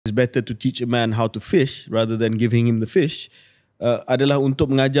it's better to teach a man how to fish rather than giving him the fish, adalah untuk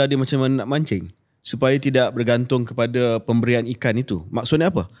mengajar dia macam mana nak mancing supaya tidak bergantung kepada pemberian ikan itu.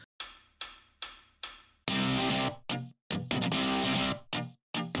 Maksudnya apa?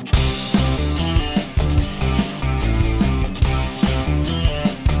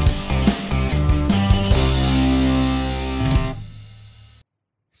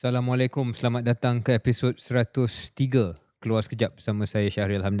 Assalamualaikum, selamat datang ke episod 103 Keluar Sekejap bersama saya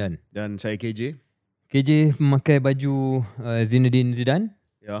Syahril Hamdan. Dan saya KJ. KJ memakai baju Zinedine Zidane.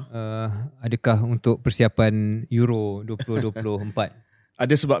 Ya. Adakah untuk persiapan Euro 2024?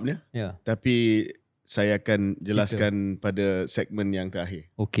 Ada sebabnya. Ya. Tapi saya akan jelaskan pada segmen yang terakhir.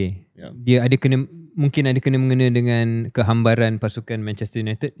 Okey. Ya. Dia ada mungkin ada kena mengena dengan kehambaran pasukan Manchester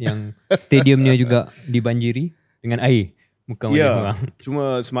United yang stadiumnya juga dibanjiri dengan air. Bukan ya,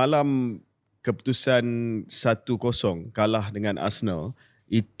 cuma semalam keputusan 1-0 kalah dengan Arsenal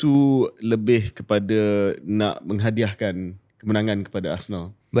itu lebih kepada nak menghadiahkan kemenangan kepada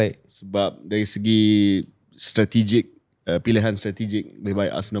Arsenal. Baik. Sebab dari segi strategik, pilihan strategik, lebih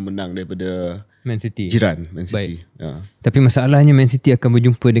baik Arsenal menang daripada Man City. Jiran Man City. Ya. Tapi masalahnya Man City akan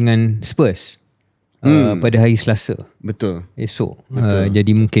berjumpa dengan Spurs pada hari Selasa. Betul. Esok.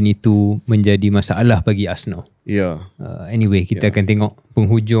 Jadi mungkin itu menjadi masalah bagi Arsenal. Ya. Anyway, kita akan tengok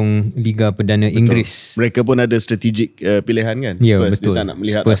penghujung Liga Perdana Inggeris. Mereka pun ada strategik pilihan kan. Ya, Spurs betul. Dia tak nak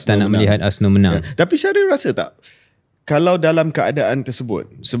melihat Spurs tak nak melihat Arsenal menang. Ya. Tapi saya rasa tak, kalau dalam keadaan tersebut,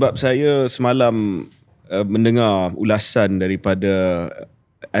 sebab saya semalam mendengar ulasan daripada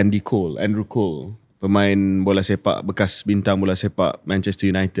Andrew Cole, pemain bola sepak, bekas bintang bola sepak Manchester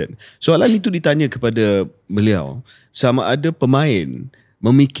United. Soalan itu ditanya kepada beliau, sama ada pemain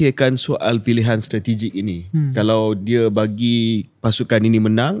memikirkan soal pilihan strategik ini. Kalau dia bagi pasukan ini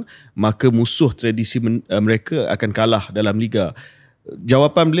menang, maka musuh tradisi mereka akan kalah dalam liga.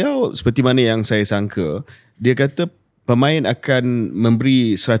 Jawapan beliau seperti mana yang saya sangka. Dia kata pemain akan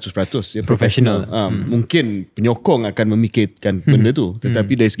memberi 100%. Dia profesional. Mungkin penyokong akan memikirkan benda tu,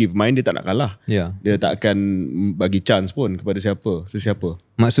 tetapi dari segi pemain dia tak nak kalah. Dia tak akan bagi chance pun kepada sesiapa.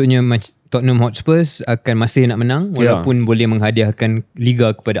 Maksudnya Tottenham Hotspurs akan masih nak menang walaupun boleh menghadiahkan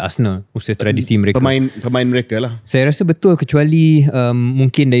liga kepada Arsenal, usaha tradisi mereka. Pemain mereka lah. Saya rasa betul, kecuali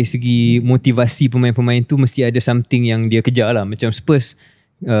mungkin dari segi motivasi pemain-pemain tu mesti ada something yang dia kejar lah. Macam Spurs,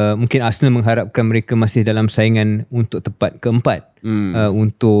 mungkin Arsenal mengharapkan mereka masih dalam saingan untuk tempat keempat,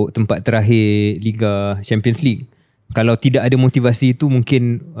 untuk tempat terakhir Liga Champions League. Kalau tidak ada motivasi itu,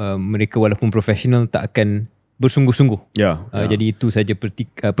 mungkin mereka walaupun profesional tak akan bersungguh-sungguh. Jadi itu saja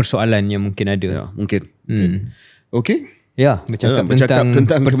persoalan yang mungkin ada. Ya, mungkin. Okey. Ya, bercakap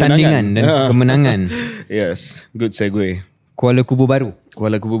tentang pertandingan dan kemenangan. Yes, good segue. Kuala Kubu Bahru.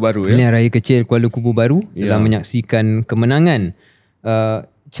 Pilihan Raya Kecil Kuala Kubu Bahru telah menyaksikan kemenangan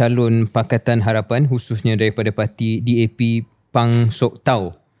calon Pakatan Harapan, khususnya daripada parti DAP Pang Sock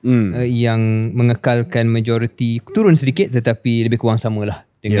Tao, yang mengekalkan majoriti, turun sedikit tetapi lebih kurang samalah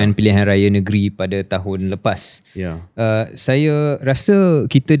dengan pilihan raya negeri pada tahun lepas. Saya rasa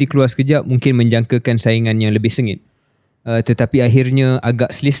kita di Keluar Sekejap mungkin menjangkakan saingan yang lebih sengit, tetapi akhirnya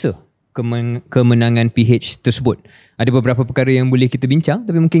agak selesa kemenangan PH tersebut. Ada beberapa perkara yang boleh kita bincang,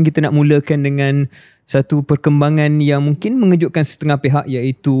 tapi mungkin kita nak mulakan dengan satu perkembangan yang mungkin mengejutkan setengah pihak,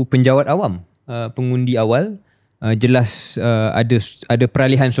 iaitu penjawat awam, pengundi awal. Jelas ada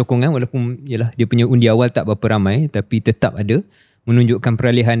peralihan sokongan, walaupun dia punya undi awal tak berapa ramai, tapi tetap ada, menunjukkan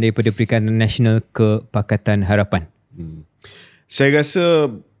peralihan daripada Perikatan Nasional ke Pakatan Harapan. Saya rasa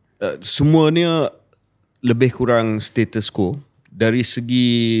semuanya lebih kurang status quo. Dari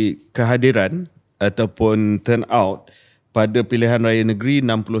segi kehadiran ataupun turnout, pada pilihan raya negeri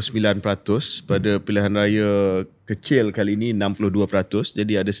 69%, pada pilihan raya kecil kali ini 62%.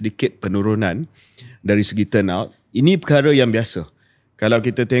 Jadi ada sedikit penurunan dari segi turnout. Ini perkara yang biasa. Kalau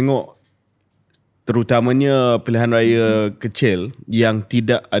kita tengok terutamanya pilihan raya kecil yang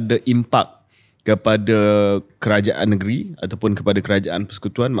tidak ada impak kepada kerajaan negeri ataupun kepada kerajaan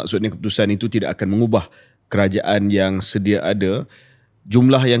persekutuan, maksudnya keputusan itu tidak akan mengubah kerajaan yang sedia ada.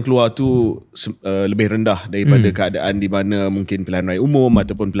 Jumlah yang keluar tu lebih rendah daripada keadaan di mana mungkin pilihan raya umum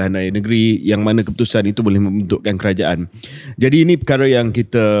ataupun pilihan raya negeri yang mana keputusan itu boleh membentukkan kerajaan. Jadi ini perkara yang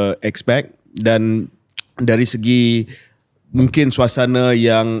kita expect, dan dari segi mungkin suasana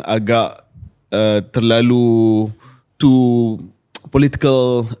yang agak terlalu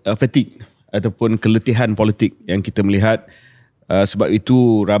political fatigue ataupun keletihan politik yang kita melihat. Sebab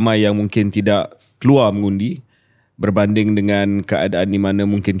itu ramai yang mungkin tidak keluar mengundi berbanding dengan keadaan di mana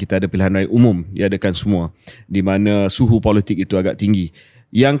mungkin kita ada pilihan raya umum diadakan semua, di mana suhu politik itu agak tinggi.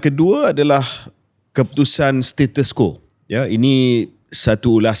 Yang kedua adalah keputusan status quo. Ya, ini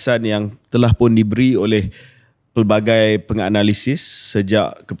satu ulasan yang telah pun diberi oleh pelbagai penganalisis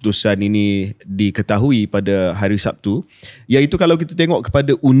sejak keputusan ini diketahui pada hari Sabtu, iaitu kalau kita tengok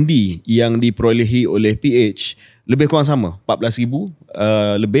kepada undi yang diperolehi oleh PH, lebih kurang sama, 14,000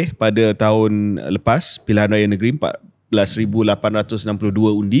 lebih pada tahun lepas, Pilihan Raya Negeri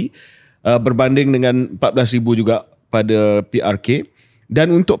 14,862 undi, berbanding dengan 14,000 juga pada PRK.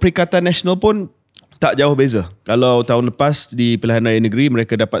 Dan untuk Perikatan Nasional pun tak jauh beza. Kalau tahun lepas di Pilihan Raya Negeri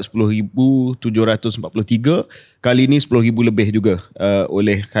mereka dapat 10,743, kali ini 10,000 lebih juga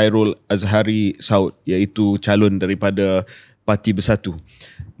oleh Khairul Azhari Saud, iaitu calon daripada Parti Bersatu.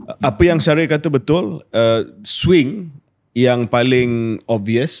 Apa yang Syaril kata betul, swing yang paling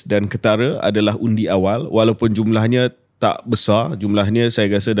obvious dan ketara adalah undi awal, walaupun jumlahnya tak besar, jumlahnya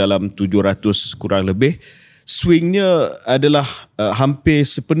saya rasa dalam 700 kurang lebih. Swingnya adalah hampir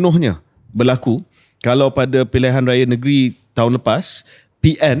sepenuhnya berlaku. Kalau pada Pilihan Raya Negeri tahun lepas,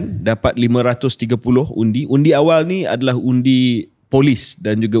 PN dapat 530 undi. Undi awal ni adalah undi polis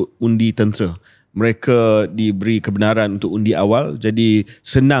dan juga undi tentera. Mereka diberi kebenaran untuk undi awal, jadi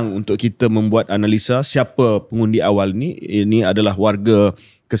senang untuk kita membuat analisa siapa pengundi awal ni. Ini adalah warga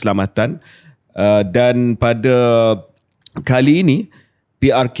keselamatan. Dan pada kali ini,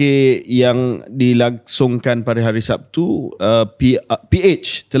 PRK yang dilangsungkan pada hari Sabtu,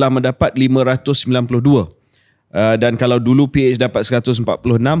 PH telah mendapat 592. Dan kalau dulu PH dapat 146,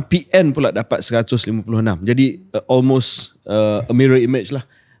 PN pula dapat 156. Jadi almost a mirror image lah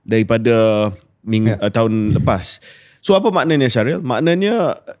daripada tahun lepas. So apa maknanya, Syaril?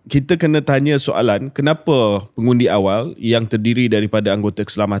 Maknanya kita kena tanya soalan, kenapa pengundi awal yang terdiri daripada anggota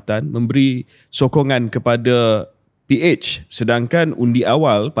keselamatan memberi sokongan kepada PH, sedangkan undi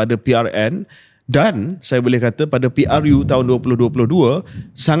awal pada PRN dan saya boleh kata pada PRU tahun 2022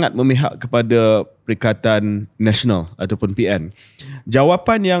 sangat memihak kepada Perikatan Nasional ataupun PN.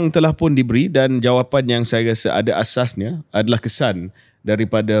 Jawapan yang telah pun diberi dan jawapan yang saya rasa ada asasnya adalah kesan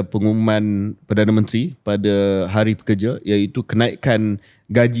daripada pengumuman Perdana Menteri pada Hari Pekerja, iaitu kenaikan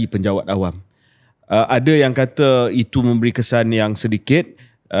gaji penjawat awam. Ada yang kata itu memberi kesan yang sedikit.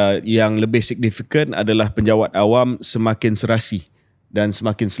 Yang lebih signifikan adalah penjawat awam semakin serasi dan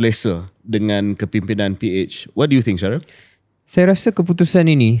semakin selesa dengan kepimpinan PH. What do you think, Syaril? Saya rasa keputusan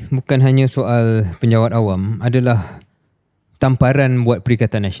ini bukan hanya soal penjawat awam, adalah tamparan buat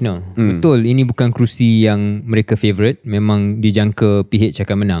Perikatan Nasional. Betul, ini bukan kerusi yang mereka favourite, memang dijangka PH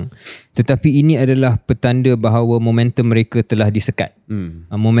akan menang. Tetapi ini adalah petanda bahawa momentum mereka telah disekat.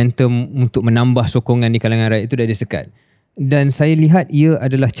 Momentum untuk menambah sokongan di kalangan rakyat itu dah disekat. Dan saya lihat ia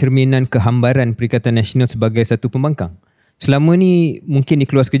adalah cerminan kehambaran Perikatan Nasional sebagai satu pembangkang. Selama ni mungkin di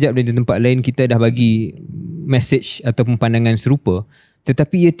Keluar Sekejap dan di tempat lain kita dah bagi message ataupun pandangan serupa,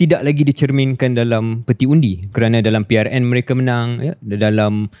 tetapi ia tidak lagi dicerminkan dalam peti undi, kerana dalam PRN mereka menang, ya,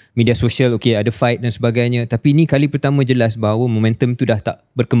 dalam media sosial okey ada fight dan sebagainya, tapi ini kali pertama jelas bahawa momentum tu dah tak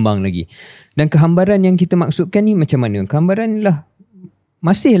berkembang lagi. Dan kehambaran yang kita maksudkan ni macam mana? Kehambaran ialah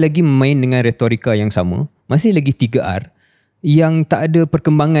masih lagi main dengan retorika yang sama, masih lagi 3R yang tak ada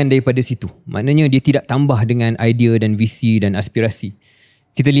perkembangan daripada situ. Maknanya dia tidak tambah dengan idea dan visi dan aspirasi.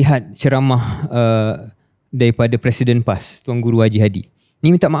 Kita lihat ceramah daripada Presiden PAS, Tuan Guru Haji Hadi.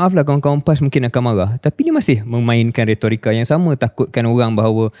 Ni minta maaf lah kawan-kawan PAS mungkin akan marah, tapi dia masih memainkan retorika yang sama, takutkan orang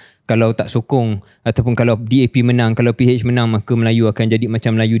bahawa kalau tak sokong ataupun kalau DAP menang, kalau PH menang, maka Melayu akan jadi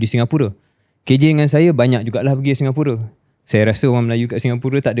macam Melayu di Singapura. KJ dengan saya banyak jugalah pergi Singapura. Saya rasa orang Melayu kat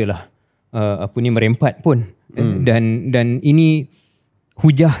Singapura tak adalah merempat pun. Dan ini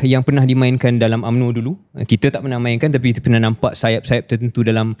hujah yang pernah dimainkan dalam UMNO dulu. Kita tak pernah mainkan, tapi kita pernah nampak sayap-sayap tertentu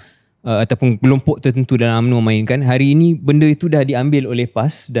dalam ataupun kelompok tertentu dalam UMNO mainkan. Hari ini benda itu dah diambil oleh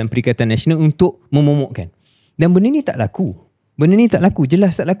PAS dan Perikatan Nasional untuk memomokkan. Dan benda ni tak laku.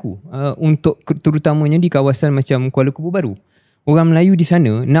 Jelas tak laku. Untuk terutamanya di kawasan macam Kuala Kubu Bahru. Orang Melayu di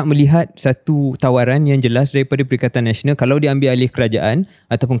sana nak melihat satu tawaran yang jelas daripada Perikatan Nasional. Kalau dia ambil alih kerajaan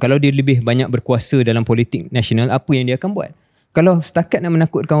ataupun kalau dia lebih banyak berkuasa dalam politik nasional, apa yang dia akan buat? Kalau setakat nak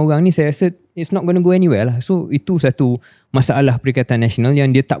menakutkan orang ni, saya rasa it's not going to go anywhere lah. So itu satu masalah Perikatan Nasional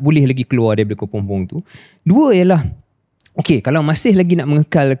yang dia tak boleh lagi keluar daripada kepompong tu. Dua ialah, okey, kalau masih lagi nak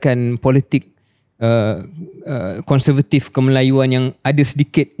mengekalkan politik konservatif kemelayuan yang ada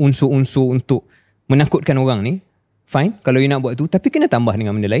sedikit unsur-unsur untuk menakutkan orang ni, fine kalau you nak buat tu, tapi kena tambah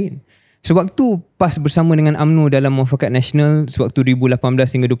dengan benda lain. Sewaktu PAS bersama dengan UMNO dalam Muafakat Nasional sewaktu 2018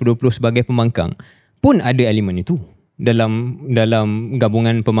 hingga 2020 sebagai pembangkang, pun ada elemen itu dalam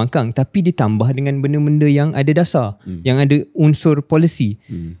gabungan pembangkang, tapi ditambah dengan benda-benda yang ada dasar, yang ada unsur polisi.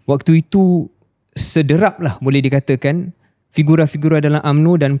 Waktu itu sederap lah boleh dikatakan figura-figura dalam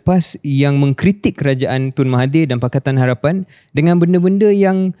UMNO dan PAS yang mengkritik kerajaan Tun Mahathir dan Pakatan Harapan dengan benda-benda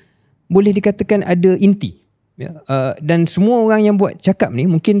yang boleh dikatakan ada inti. Dan semua orang yang buat cakap ni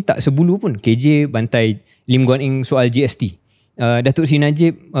mungkin tak sebulu pun. KJ bantai Lim Guan Eng soal GST. Datuk Seri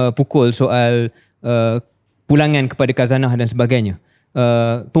Najib pukul soal pulangan kepada khazanah dan sebagainya.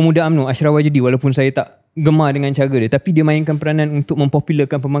 Pemuda UMNO Ashraf Wajdi, walaupun saya tak gemar dengan cara dia, tapi dia mainkan peranan untuk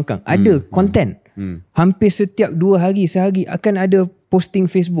mempopularkan pembangkang. Ada konten. Hampir setiap 2 hari sehari akan ada posting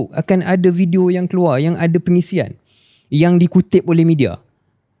Facebook, akan ada video yang keluar yang ada pengisian yang dikutip oleh media.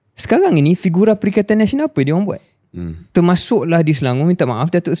 Sekarang ini figura Perikatan Nasional apa dia orang buat? Termasuklah di Selangor, minta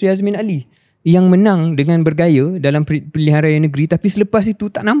maaf, Datuk Seri Azmin Ali yang menang dengan bergaya dalam pilihan raya negeri, tapi selepas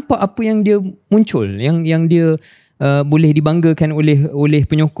itu tak nampak apa yang dia muncul, yang dia boleh dibanggakan oleh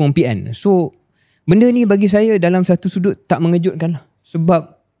penyokong PN. So benda ni bagi saya dalam satu sudut tak mengejutkan lah.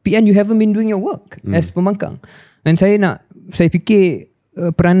 Sebab PN, you haven't been doing your work as pembangkang. Dan saya fikir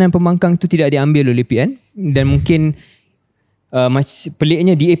peranan pembangkang tu tidak diambil oleh PN. Dan mungkin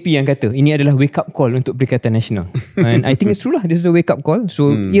peliknya DAP yang kata ini adalah wake up call untuk Perikatan Nasional. And I think it's true lah, this is a wake up call.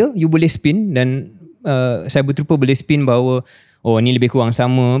 So you boleh spin, dan saya betul-betul boleh spin bahawa ni lebih kurang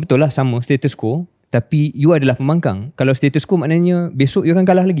sama. Betul lah, sama status quo. Tapi you adalah pembangkang. Kalau status quo maknanya besok you akan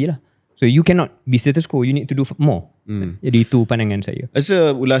kalah lagi lah. So you cannot be status quo, you need to do more. Jadi itu pandangan saya.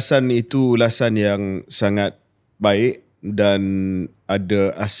 Rasa ulasan itu ulasan yang sangat baik dan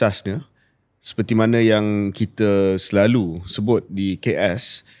ada asasnya. Seperti mana yang kita selalu sebut di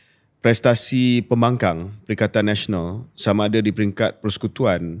KS, prestasi pembangkang Perikatan Nasional sama ada di peringkat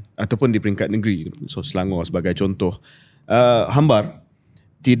persekutuan ataupun di peringkat negeri, so Selangor sebagai contoh, hambar,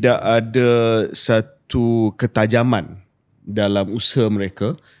 tidak ada satu ketajaman dalam usaha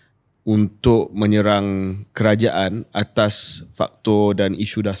mereka untuk menyerang kerajaan atas faktor dan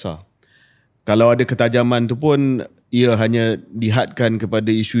isu dasar. Kalau ada ketajaman tu pun ia hanya dihadkan kepada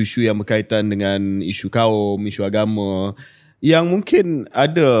isu-isu yang berkaitan dengan isu kaum, isu agama yang mungkin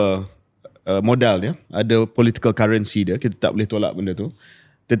ada modalnya, ada political currency dia, kita tak boleh tolak benda tu.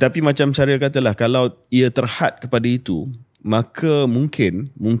 Tetapi macam saya katalah, kalau ia terhad kepada itu, maka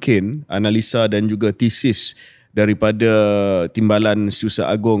mungkin analisa dan juga tesis daripada Timbalan Setiausaha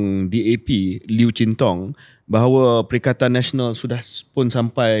Agong DAP Liu Chin Tong bahawa Perikatan Nasional sudah pun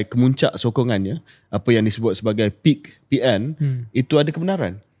sampai kemuncak sokongannya, apa yang disebut sebagai peak PN, itu ada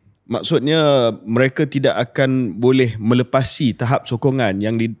kebenaran. Maksudnya mereka tidak akan boleh melepasi tahap sokongan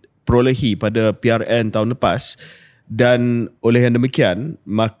yang diperolehi pada PRN tahun lepas, dan oleh yang demikian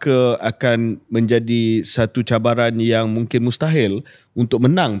maka akan menjadi satu cabaran yang mungkin mustahil untuk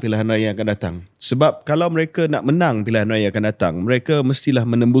menang pilihan raya yang akan datang. Sebab kalau mereka nak menang pilihan raya yang akan datang, mereka mestilah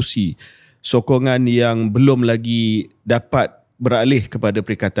menembusi sokongan yang belum lagi dapat beralih kepada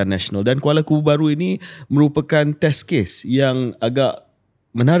Perikatan Nasional. Dan Kuala Kubu Bahru ini merupakan test case yang agak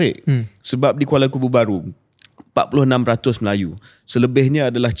menarik. Sebab di Kuala Kubu Bahru 46% Melayu,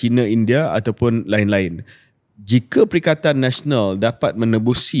 selebihnya adalah Cina, India ataupun lain-lain. Jika Perikatan Nasional dapat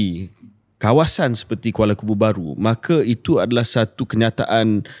menebusi kawasan seperti Kuala Kubu Bahru, maka itu adalah satu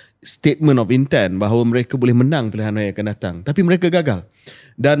kenyataan, statement of intent bahawa mereka boleh menang pilihan raya akan datang. Tapi mereka gagal.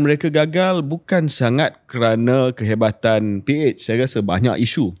 Dan mereka gagal bukan sangat kerana kehebatan PH. Saya rasa banyak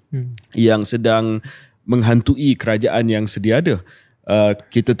isu yang sedang menghantui kerajaan yang sedia ada.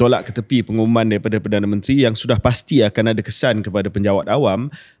 Kita tolak ke tepi pengumuman daripada Perdana Menteri yang sudah pasti akan ada kesan kepada penjawat awam,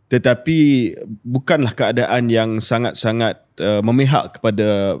 tetapi bukanlah keadaan yang sangat-sangat memihak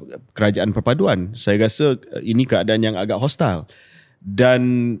kepada Kerajaan Perpaduan. Saya rasa ini keadaan yang agak hostile.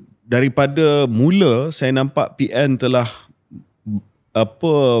 Dan daripada mula saya nampak PN telah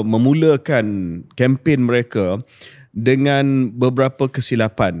memulakan kempen mereka dengan beberapa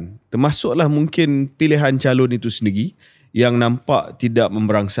kesilapan. Termasuklah mungkin pilihan calon itu sendiri yang nampak tidak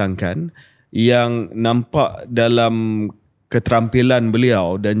memberangsangkan, yang nampak dalam keterampilan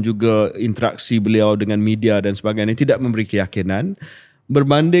beliau dan juga interaksi beliau dengan media dan sebagainya tidak memberi keyakinan,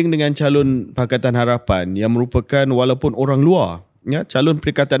 berbanding dengan calon Pakatan Harapan yang merupakan walaupun orang luar, ya, calon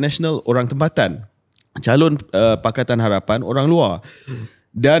Perikatan Nasional orang tempatan, calon Pakatan Harapan orang luar.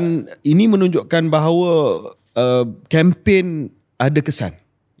 Dan ini menunjukkan bahawa kempen ada kesan,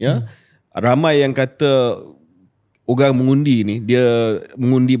 ya. Ramai yang kata orang mengundi ni, dia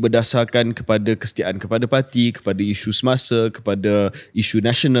mengundi berdasarkan kepada kesetiaan kepada parti, kepada isu semasa, kepada isu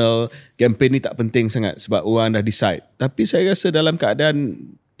nasional. Kempen ni tak penting sangat sebab orang dah decide. Tapi saya rasa dalam keadaan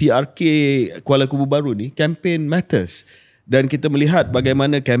PRK Kuala Kubu Bahru ni, kempen matters. Dan kita melihat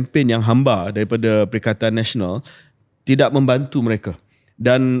bagaimana kempen yang hambar daripada Perikatan Nasional tidak membantu mereka.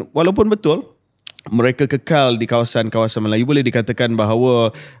 Dan walaupun betul mereka kekal di kawasan-kawasan Melayu. Boleh dikatakan bahawa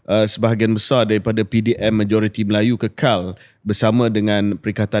sebahagian besar daripada PDM majoriti Melayu kekal bersama dengan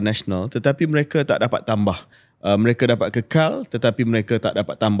Perikatan Nasional, tetapi mereka tak dapat tambah. Mereka dapat kekal tetapi mereka tak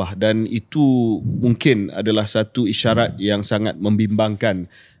dapat tambah, dan itu mungkin adalah satu isyarat yang sangat membimbangkan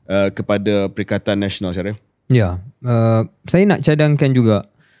kepada Perikatan Nasional, Syaril. Ya, saya nak cadangkan juga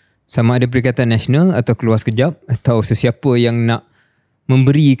sama ada Perikatan Nasional atau Keluar Sekejap atau sesiapa yang nak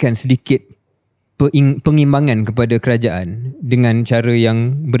memberikan sedikit pengimbangan kepada kerajaan dengan cara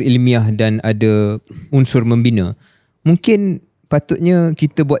yang berilmiah dan ada unsur membina. Mungkin patutnya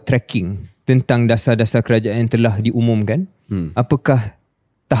kita buat tracking tentang dasar-dasar kerajaan yang telah diumumkan. Apakah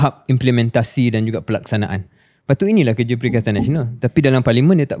tahap implementasi dan juga pelaksanaan. Patut inilah kerja Perikatan Nasional. Tapi dalam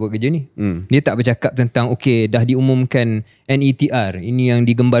parlimen dia tak buat kerja ni. Dia tak bercakap tentang okey, dah diumumkan NETR, ini yang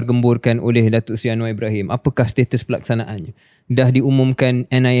digembar-gemburkan oleh Datuk Seri Anwar Ibrahim. Apakah status pelaksanaannya? Dah diumumkan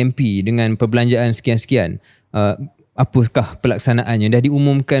NIMP dengan perbelanjaan sekian-sekian. Apakah pelaksanaannya? Dah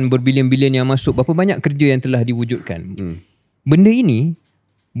diumumkan berbilion-bilion yang masuk. Berapa banyak kerja yang telah diwujudkan? Benda ini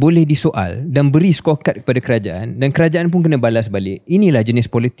boleh disoal dan beri scorecard kepada kerajaan, dan kerajaan pun kena balas balik. Inilah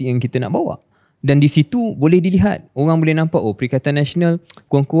jenis politik yang kita nak bawa. Dan di situ boleh dilihat, orang boleh nampak, oh, Perikatan Nasional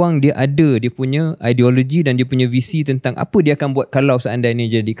kurang-kurang dia ada dia punya ideologi dan dia punya visi tentang apa dia akan buat kalau seandainya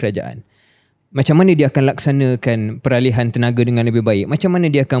jadi kerajaan. Macam mana dia akan laksanakan peralihan tenaga dengan lebih baik, macam mana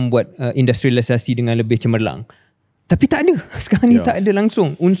dia akan buat industrialisasi dengan lebih cemerlang. Tapi tak ada. Sekarang ni tak ada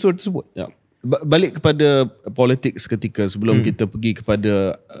langsung unsur tersebut. Balik kepada politik seketika sebelum kita pergi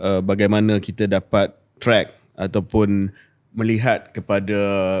kepada bagaimana kita dapat track ataupun melihat kepada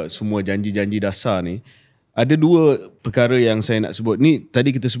semua janji-janji dasar ni. Ada dua perkara yang saya nak sebut. Ni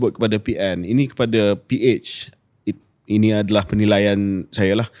tadi kita sebut kepada PN, ini kepada PH. Ini adalah penilaian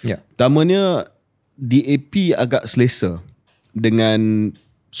saya lah. Pertamanya, DAP agak selesa dengan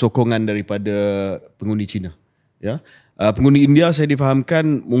sokongan daripada pengundi Cina. Pengundi India saya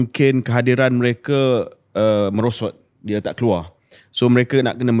difahamkan mungkin kehadiran mereka merosot, dia tak keluar. So mereka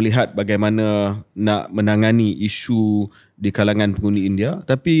nak kena melihat bagaimana nak menangani isu di kalangan pengundi India.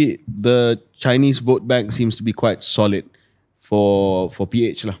 Tapi the Chinese vote bank seems to be quite solid for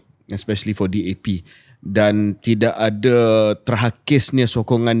PH lah, especially for DAP. Dan tidak ada terhakisnya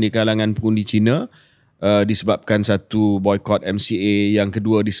sokongan di kalangan pengundi Cina disebabkan satu boycott MCA, yang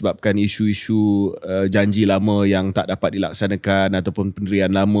kedua disebabkan isu-isu janji lama yang tak dapat dilaksanakan ataupun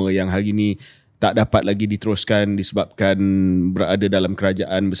pendirian lama yang hari ini tak dapat lagi diteruskan disebabkan berada dalam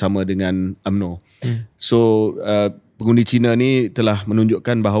kerajaan bersama dengan UMNO. So pengundi Cina ni telah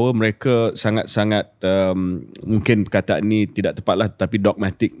menunjukkan bahawa mereka sangat-sangat mungkin perkataan ni tidak tepatlah, tapi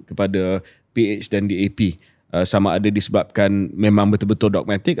dogmatik kepada PH dan DAP. Sama ada disebabkan memang betul-betul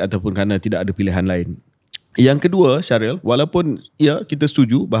dogmatik ataupun kerana tidak ada pilihan lain. Yang kedua, Syaril, walaupun ya kita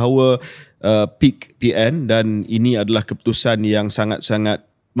setuju bahawa peak PN dan ini adalah keputusan yang sangat-sangat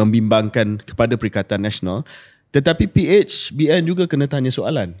membimbangkan kepada Perikatan Nasional, tetapi PH, BN juga kena tanya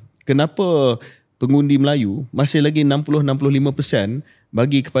soalan. Kenapa pengundi Melayu masih lagi 60-65%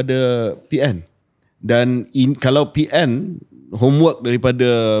 bagi kepada PN? Dan kalau PN, homework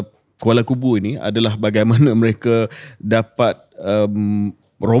daripada Kuala Kubu ini adalah bagaimana mereka dapat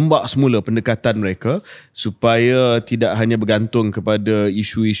rombak semula pendekatan mereka supaya tidak hanya bergantung kepada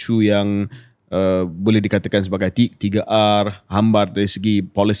isu-isu yang boleh dikatakan sebagai 3R, hambar dari segi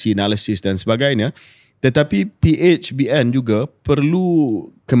policy analysis dan sebagainya. Tetapi PHBN juga perlu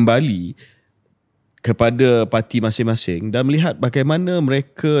kembali kepada parti masing-masing dan melihat bagaimana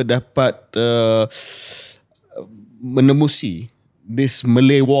mereka dapat menembusi this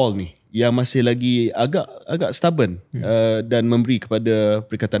Malay wall ni yang masih lagi agak stubborn dan memberi kepada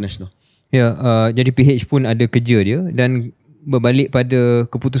Perikatan Nasional. Ya, jadi PH pun ada kerja dia, dan berbalik pada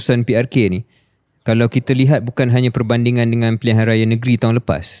keputusan PRK ni, kalau kita lihat bukan hanya perbandingan dengan Pilihan Raya Negeri tahun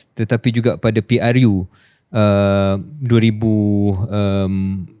lepas, tetapi juga pada PRU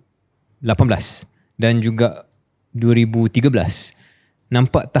 2018 dan juga 2013,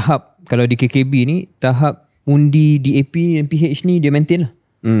 nampak tahap, kalau di KKB ni, tahap undi DAP dan PH ni dia maintain lah.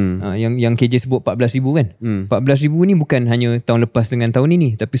 Yang KJ sebut 14,000 kan. 14,000 ni bukan hanya tahun lepas dengan tahun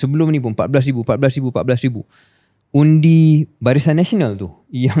ini, tapi sebelum ni pun 14,000. Undi Barisan Nasional tu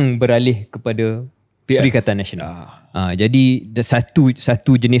yang beralih kepada Perikatan Nasional. Jadi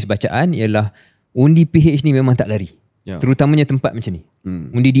satu jenis bacaan ialah undi PH ni memang tak lari. Terutamanya tempat macam ni.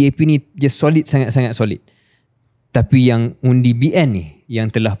 Undi DAP ni dia solid, sangat-sangat solid. Tapi yang undi BN ni yang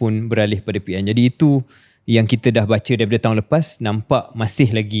telah pun beralih pada PN. Jadi itu yang kita dah baca daripada tahun lepas, nampak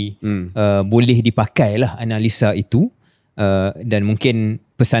masih lagi boleh dipakai lah analisa itu. Dan mungkin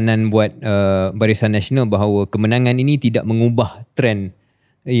pesanan buat Barisan Nasional bahawa kemenangan ini tidak mengubah trend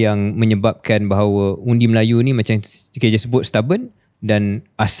yang menyebabkan bahawa undi Melayu ni macam KJ sebut stubborn dan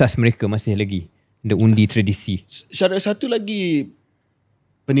asas mereka masih lagi the undi tradisi. Satu lagi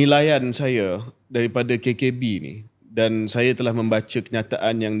penilaian saya daripada KKB ni, dan saya telah membaca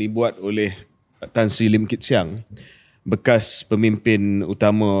kenyataan yang dibuat oleh Tan Sri Lim Kit Siang, bekas pemimpin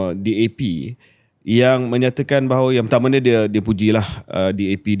utama DAP, yang menyatakan bahawa yang pertamanya dia pujilah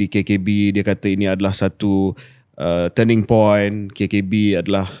DAP di KKB. Dia kata ini adalah satu turning point. KKB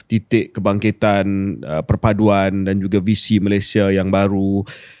adalah titik kebangkitan perpaduan dan juga visi Malaysia yang baru.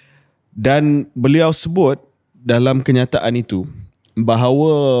 Dan beliau sebut dalam kenyataan itu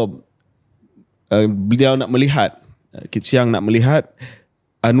bahawa beliau nak melihat, Kit Siang nak melihat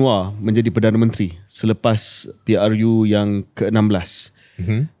Anwar menjadi Perdana Menteri selepas PRU yang ke-16.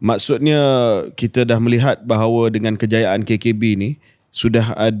 Maksudnya kita dah melihat bahawa dengan kejayaan KKB ni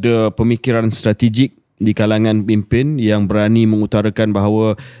sudah ada pemikiran strategik di kalangan pemimpin yang berani mengutarakan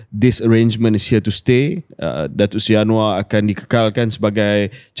bahawa this arrangement is here to stay. Datuk Seri Anwar akan dikekalkan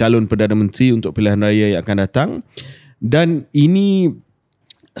sebagai calon Perdana Menteri untuk pilihan raya yang akan datang. Dan ini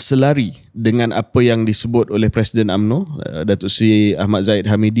selari dengan apa yang disebut oleh Presiden UMNO, Datuk Seri Ahmad Zahid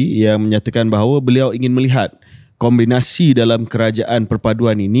Hamidi, yang menyatakan bahawa beliau ingin melihat kombinasi dalam kerajaan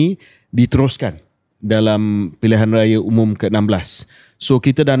perpaduan ini diteruskan dalam pilihan raya umum ke-16. So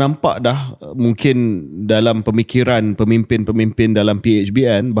kita dah nampak dah mungkin dalam pemikiran pemimpin-pemimpin dalam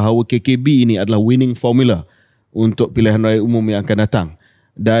PHBN bahawa KKB ini adalah winning formula untuk pilihan raya umum yang akan datang.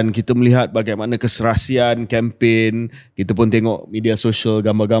 Dan kita melihat bagaimana keserasian kempen. Kita pun tengok media sosial,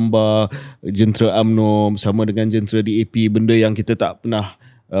 gambar-gambar jentera UMNO bersama dengan jentera DAP, benda yang kita tak pernah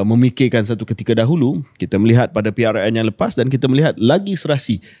memikirkan satu ketika dahulu. Kita melihat pada PRN yang lepas dan kita melihat lagi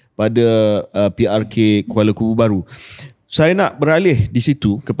serasi pada PRK Kuala Kubu Bahru. Saya nak beralih di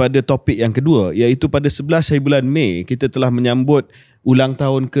situ kepada topik yang kedua, iaitu pada 11 hari bulan Mei kita telah menyambut ulang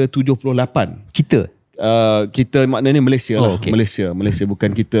tahun ke-78. Kita maknanya Malaysia lah. Okay. Malaysia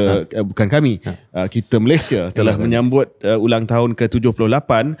bukan kita, bukan kami. Kita Malaysia telah menyambut ulang tahun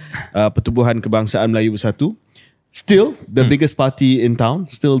ke-78 Pertubuhan Kebangsaan Melayu Bersatu. Still the biggest party in town,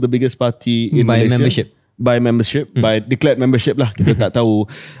 still the biggest party in Malaysia. By membership, by declared membership lah. Kita tak tahu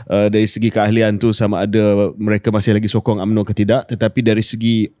dari segi keahlian tu sama ada mereka masih lagi sokong UMNO ke tidak, tetapi dari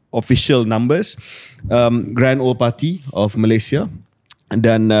segi official numbers, Grand Old Party of Malaysia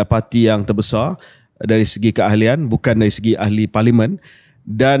dan parti yang terbesar dari segi keahlian, bukan dari segi ahli parlimen.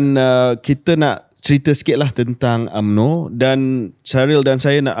 Dan kita nak cerita sikit lah tentang UMNO, dan Syaril dan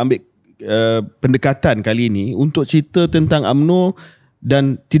saya nak ambil pendekatan kali ini untuk cerita tentang UMNO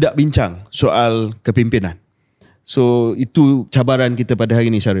dan tidak bincang soal kepimpinan. So itu cabaran kita pada hari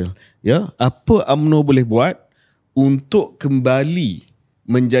ini, Syaril. Ya, apa UMNO boleh buat untuk kembali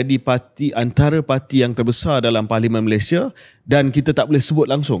menjadi parti, antara parti yang terbesar dalam Parlimen Malaysia, dan kita tak boleh sebut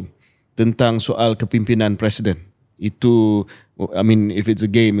langsung tentang soal kepimpinan presiden. Itu, I mean, if it's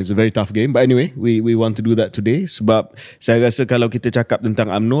a game, it's a very tough game. But anyway, we want to do that today. Sebab saya rasa kalau kita cakap tentang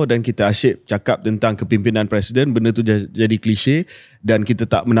UMNO dan kita asyik cakap tentang kepimpinan presiden, benda tu jadi klise dan kita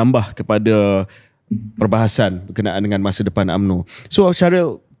tak menambah kepada perbahasan berkenaan dengan masa depan UMNO. So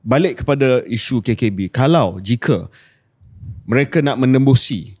Syaril, balik kepada isu KKB. Jika mereka nak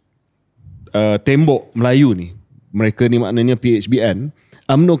menembusi tembok Melayu ni, mereka ni maknanya PHBN,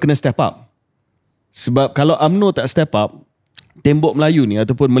 UMNO kena step up. Sebab kalau UMNO tak step up, tembok Melayu ni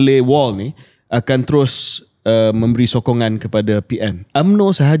ataupun Malay Wall ni akan terus memberi sokongan kepada PN.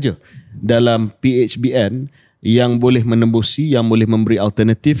 UMNO sahaja dalam PHBN yang boleh menembusi, yang boleh memberi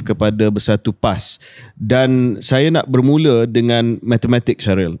alternatif kepada Bersatu PAS. Dan saya nak bermula dengan matematik,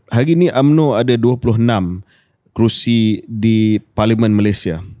 Syaril. Hari ni UMNO ada 26 kerusi di Parlimen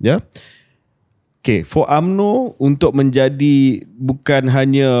Malaysia. Ya. Okay, for UMNO untuk menjadi bukan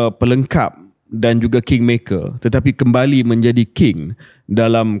hanya pelengkap dan juga kingmaker, tetapi kembali menjadi king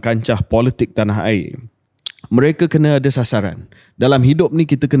dalam kancah politik tanah air, mereka kena ada sasaran. Dalam hidup ni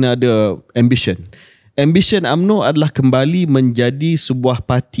kita kena ada ambition. Ambition UMNO adalah kembali menjadi sebuah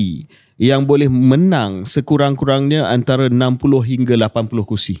parti yang boleh menang sekurang-kurangnya antara 60 hingga 80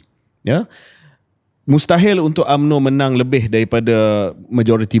 kursi. Ya. Mustahil untuk UMNO menang lebih daripada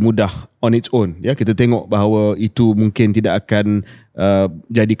majoriti mudah on its own. Ya, kita tengok bahawa itu mungkin tidak akan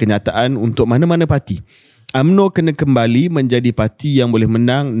jadi kenyataan untuk mana-mana parti. UMNO kena kembali menjadi parti yang boleh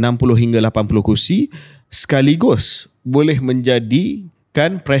menang 60 hingga 80 kursi, sekaligus boleh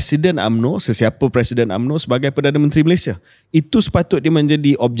menjadikan Presiden UMNO, sesiapa Presiden UMNO, sebagai Perdana Menteri Malaysia. Itu sepatutnya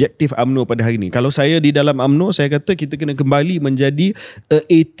menjadi objektif UMNO pada hari ini. Kalau saya di dalam UMNO, saya kata kita kena kembali menjadi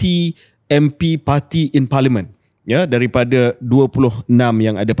 80 MP party in Parliament. ya, daripada 26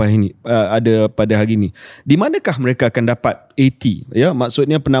 yang ada pada hari ini. Di manakah mereka akan dapat 80, ya,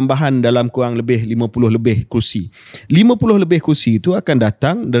 maksudnya penambahan dalam kurang lebih 50 lebih kursi. 50 lebih kursi itu akan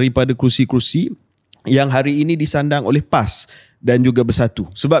datang daripada kursi-kursi yang hari ini disandang oleh PAS dan juga Bersatu,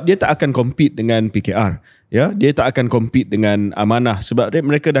 sebab dia tak akan compete dengan PKR, ya, dia tak akan compete dengan Amanah, sebab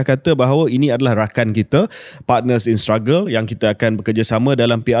mereka dah kata bahawa ini adalah rakan kita, partners in struggle yang kita akan bekerjasama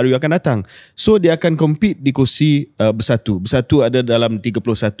dalam PRU akan datang. So dia akan compete di kursi Bersatu. Bersatu ada dalam 31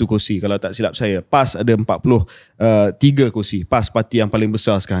 kursi kalau tak silap saya. PAS ada 43 kursi. PAS parti yang paling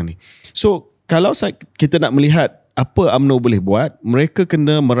besar sekarang ni. So kalau kita nak melihat apa UMNO boleh buat, mereka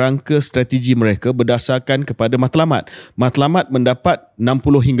kena merangka strategi mereka berdasarkan kepada matlamat. Matlamat mendapat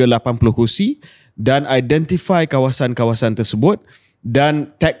 60 hingga 80 kursi dan identify kawasan-kawasan tersebut,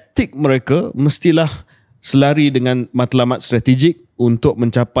 dan taktik mereka mestilah selari dengan matlamat strategik untuk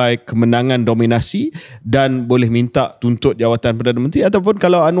mencapai kemenangan dominasi dan boleh minta tuntut jawatan Perdana Menteri, ataupun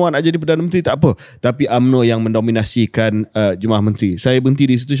kalau Anwar nak jadi Perdana Menteri tak apa, tapi UMNO yang mendominasikan Jemaah Menteri. Saya berhenti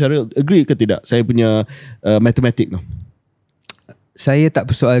di situ. Syaril, agree ke tidak saya punya matematik tu? Saya tak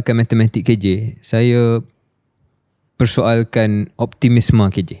persoalkan matematik KJ, saya persoalkan optimisme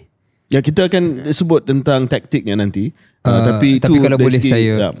KJ. Ya, kita akan sebut tentang taktiknya nanti. Tapi kalau boleh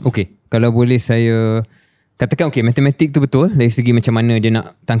saya, kalau boleh saya katakan, matematik tu betul dari segi macam mana dia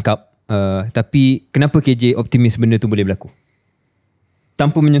nak tangkap, tapi kenapa KJ optimis benda tu boleh berlaku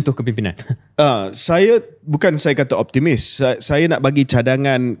tanpa menyentuh kepimpinan? Saya kata optimis. Saya nak bagi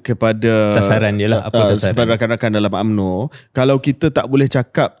cadangan kepada sasaran dia lah, apa sasaran kepada rakan-rakan dalam UMNO. Kalau kita tak boleh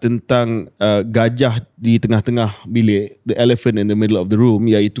cakap tentang gajah di tengah-tengah bilik, the elephant in the middle of the room,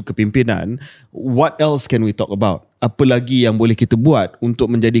 iaitu kepimpinan, what else can we talk about? Apa lagi yang boleh kita buat untuk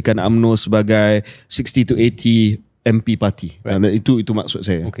menjadikan UMNO sebagai 60 to 80 MP parti? Right. Itu maksud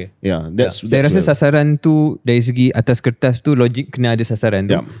saya. Okay. Saya rasa sasaran tu dari segi atas kertas tu logik kena ada sasaran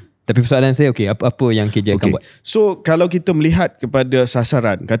tu. Tapi persoalan saya, apa yang KJ akan buat? So kalau kita melihat kepada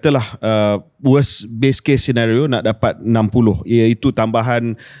sasaran, katalah worst base case scenario nak dapat 60, iaitu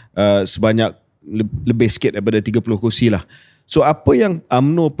tambahan sebanyak lebih sikit daripada 30 kursi lah. So apa yang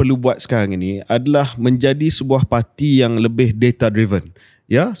UMNO perlu buat sekarang ini adalah menjadi sebuah parti yang lebih data driven,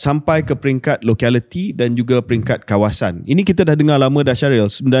 ya, sampai ke peringkat locality dan juga peringkat kawasan. Ini kita dah dengar lama dah, Syaril.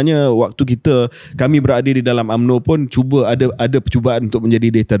 Sebenarnya waktu kami berada di dalam UMNO pun ada percubaan untuk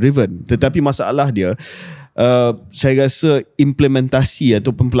menjadi data driven, tetapi masalah dia, saya rasa implementasi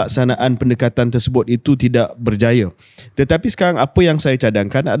atau pelaksanaan pendekatan tersebut itu tidak berjaya. Tetapi sekarang apa yang saya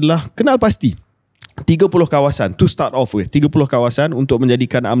cadangkan adalah kenal pasti 30 kawasan to start off with. 30 kawasan untuk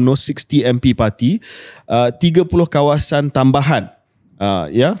menjadikan UMNO 60 MP parti. 30 kawasan tambahan,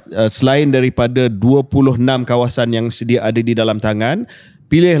 selain daripada 26 kawasan yang sedia ada di dalam tangan.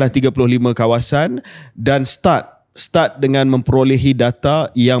 Pilihlah 35 kawasan dan start dengan memperolehi data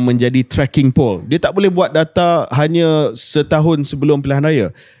yang menjadi tracking poll. Dia tak boleh buat data hanya setahun sebelum pilihan raya.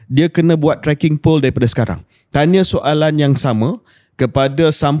 Dia kena buat tracking poll daripada sekarang. Tanya soalan yang sama kepada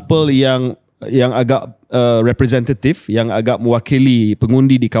sampel yang agak representatif, yang agak mewakili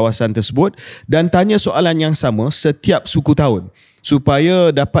pengundi di kawasan tersebut, dan tanya soalan yang sama setiap suku tahun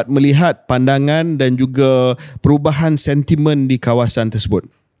supaya dapat melihat pandangan dan juga perubahan sentimen di kawasan tersebut.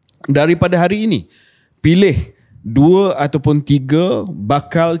 Daripada hari ini, pilih 2 ataupun 3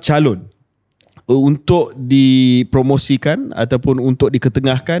 bakal calon untuk dipromosikan ataupun untuk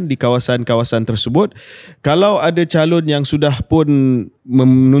diketengahkan di kawasan-kawasan tersebut. Kalau ada calon yang sudah pun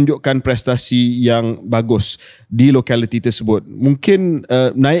menunjukkan prestasi yang bagus di lokaliti tersebut, mungkin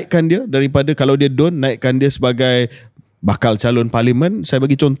naikkan dia daripada, kalau dia naikkan dia sebagai bakal calon parlimen. Saya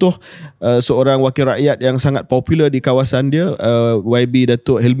bagi contoh seorang wakil rakyat yang sangat popular di kawasan dia, YB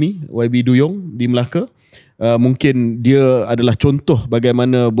Datuk Helmi, YB Duyong di Melaka. Mungkin dia adalah contoh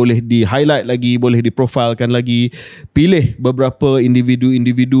bagaimana boleh di-highlight lagi, boleh diprofilkan lagi. Pilih beberapa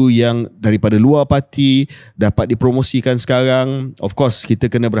individu-individu yang daripada luar parti dapat dipromosikan sekarang. Of course, kita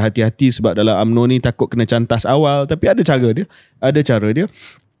kena berhati-hati sebab dalam UMNO ni takut kena cantas awal, tapi ada cara dia.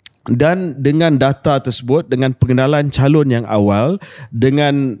 Dan dengan data tersebut, dengan pengenalan calon yang awal,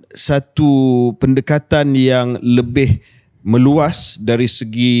 dengan satu pendekatan yang lebih meluas dari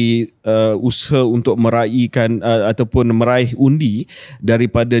segi usaha untuk meraihkan ataupun meraih undi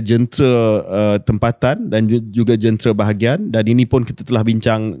daripada jentera tempatan dan juga jentera bahagian. Dan ini pun kita telah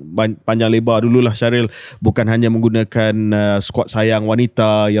bincang panjang lebar dululah, Syaril, bukan hanya menggunakan skuad sayang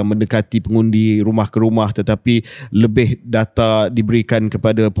wanita yang mendekati pengundi rumah ke rumah, tetapi lebih data diberikan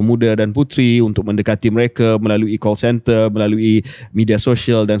kepada pemuda dan puteri untuk mendekati mereka melalui call center, melalui media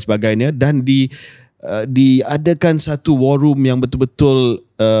sosial dan sebagainya, dan diadakan satu war room yang betul-betul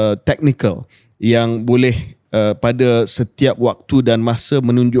technical, yang boleh pada setiap waktu dan masa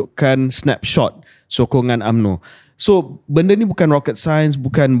menunjukkan snapshot sokongan UMNO. So benda ni bukan rocket science,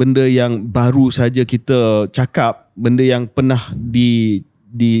 bukan benda yang baru saja kita cakap, benda yang pernah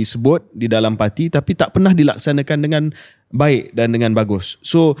disebut di dalam parti tapi tak pernah dilaksanakan dengan baik dan dengan bagus.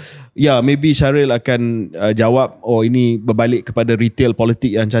 So maybe Syaril akan jawab, ini berbalik kepada retail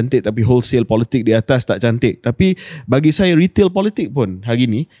politik yang cantik tapi wholesale politik di atas tak cantik. Tapi bagi saya retail politik pun hari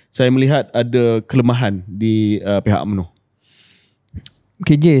ni saya melihat ada kelemahan di pihak UMNO.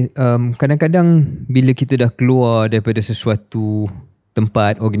 KJ, kadang-kadang bila kita dah keluar daripada sesuatu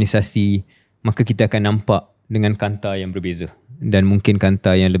tempat, organisasi, maka kita akan nampak dengan kanta yang berbeza dan mungkin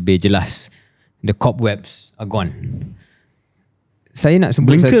kanta yang lebih jelas. The cobwebs are gone. Saya nak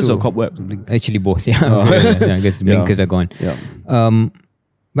sebut blinkers satu. Blinkers or cobwebs? Actually both. I guess blinkers are gone.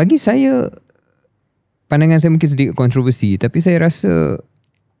 Bagi saya, pandangan saya mungkin sedikit kontroversi, tapi saya rasa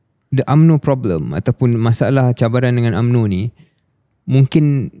the UMNO problem ataupun masalah cabaran dengan UMNO ni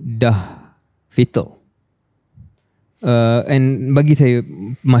mungkin dah fatal. And bagi saya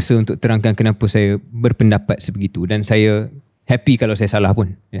masa untuk terangkan kenapa saya berpendapat sebegitu, dan saya happy kalau saya salah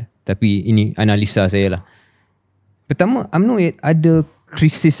pun, tapi ini analisa saya lah. Pertama, UMNO ada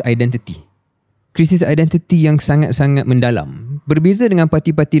krisis identity. Krisis identity yang sangat-sangat mendalam. Berbeza dengan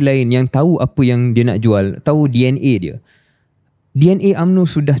parti-parti lain yang tahu apa yang dia nak jual, tahu DNA dia. DNA UMNO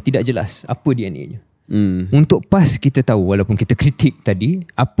sudah tidak jelas apa DNA-nya. Untuk PAS kita tahu, walaupun kita kritik tadi,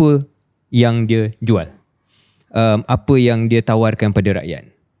 apa yang dia jual. Apa yang dia tawarkan pada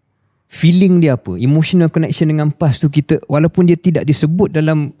rakyat. Feeling dia apa, emotional connection dengan PAS tu kita, walaupun dia tidak disebut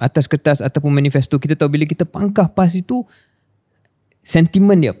dalam atas kertas ataupun manifesto, kita tahu bila kita pangkah PAS itu,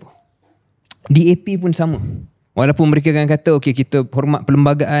 sentimen dia apa. DAP pun sama. Walaupun mereka akan kata okey kita hormat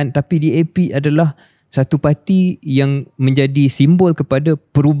perlembagaan, tapi DAP adalah satu parti yang menjadi simbol kepada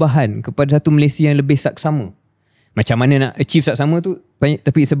perubahan, kepada satu Malaysia yang lebih saksama. Macam mana nak achieve saksama tu,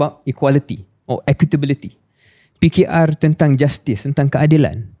 tapi sebab equality or equitability. PKR tentang justice, tentang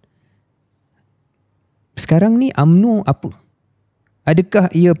keadilan. Sekarang ni UMNO apa?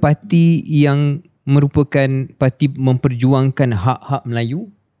 Adakah ia parti yang merupakan parti memperjuangkan hak-hak Melayu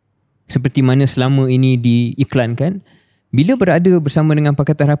seperti mana selama ini diiklankan? Bila berada bersama dengan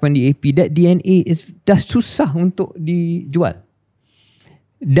Pakatan Harapan DAP, that DNA dah susah untuk dijual.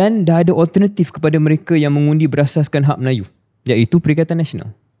 Dan dah ada alternatif kepada mereka yang mengundi berasaskan hak Melayu, iaitu Perikatan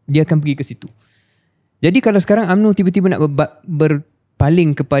Nasional. Dia akan pergi ke situ. Jadi kalau sekarang UMNO tiba-tiba nak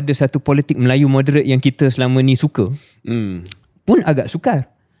berpaling kepada satu politik Melayu moderate yang kita selama ni suka, pun agak sukar.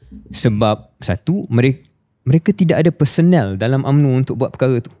 Sebab satu, mereka tidak ada personnel dalam UMNO untuk buat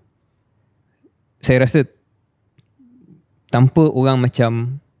perkara tu. Saya rasa tanpa orang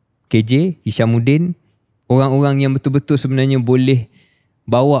macam KJ, Hishamuddin, orang-orang yang betul-betul sebenarnya boleh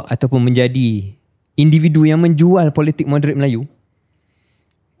bawa ataupun menjadi individu yang menjual politik moderate Melayu,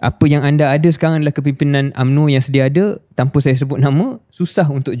 apa yang anda ada sekarang adalah kepimpinan UMNO yang sedia ada, tanpa saya sebut nama, susah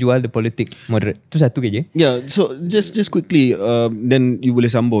untuk jual the politik moderate. Itu satu KJ. So just quickly, then you boleh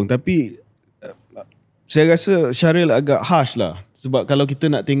sambung. Tapi saya rasa Syaril agak harsh lah. Sebab kalau kita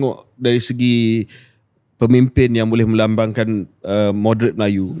nak tengok dari segi pemimpin yang boleh melambangkan moderate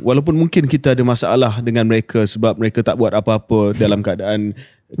Melayu, walaupun mungkin kita ada masalah dengan mereka sebab mereka tak buat apa-apa dalam keadaan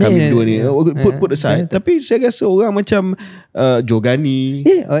kami dua ni, put aside, tapi saya rasa orang macam Jogani,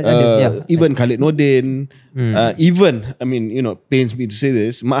 even Khalid Nordin, even, I mean, pains me to say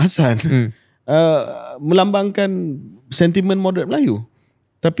this, Mak Hassan, melambangkan sentimen moderate Melayu.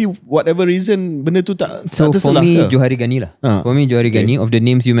 Tapi whatever reason, benda tu tak terselah. So for me, Johari Ghani lah. For me, Johari Ghani, of the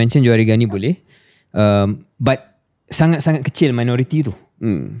names you mentioned, Johari Ghani boleh. But sangat-sangat kecil minoriti tu.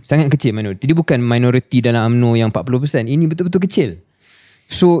 Sangat kecil minoriti. Dia bukan minoriti dalam UMNO yang 40%. Ini betul-betul kecil.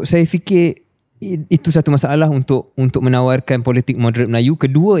 So saya fikir itu satu masalah untuk menawarkan politik moderate Melayu.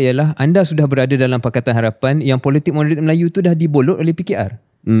 Kedua ialah anda sudah berada dalam Pakatan Harapan yang politik moderate Melayu tu dah dibolot oleh PKR.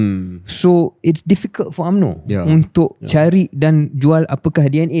 So it's difficult for UMNO untuk cari dan jual apakah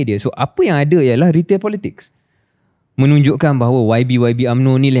DNA dia. So apa yang ada ialah retail politics. Menunjukkan bahawa YB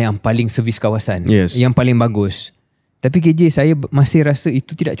UMNO ni lah yang paling servis kawasan, yang paling bagus. Tapi KJ, saya masih rasa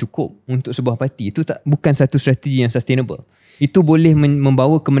itu tidak cukup untuk sebuah parti. Itu bukan satu strategi yang sustainable. Itu boleh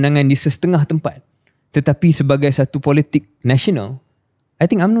membawa kemenangan di setengah tempat. Tetapi sebagai satu politik nasional, I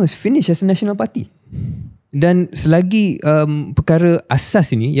think UMNO is finished as a national party. Dan selagi perkara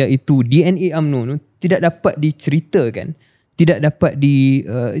asas ini, iaitu DNA UMNO tidak dapat diceritakan, tidak dapat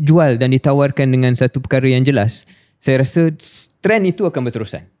dijual dan ditawarkan dengan satu perkara yang jelas, saya rasa trend itu akan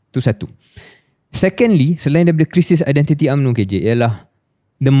berterusan. Itu satu. Secondly, selain daripada krisis identiti UMNO KJ, ialah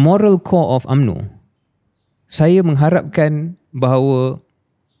the moral core of UMNO. Saya mengharapkan bahawa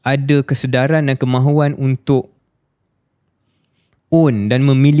ada kesedaran dan kemahuan untuk own dan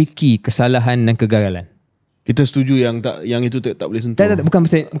memiliki kesalahan dan kegagalan. Kita setuju yang itu tak boleh sentuh. Tak,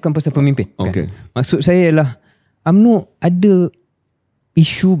 bukan pasal pemimpin. Okay. Maksud saya ialah UMNO ada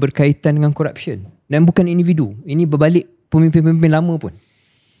isu berkaitan dengan corruption dan bukan individu. Ini berbalik pemimpin-pemimpin lama pun.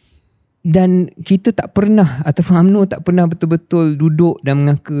 Dan kita tak pernah, ataupun UMNO tak pernah betul-betul duduk dan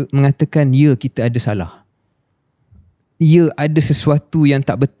mengatakan ya, kita ada salah. Ya, ada sesuatu yang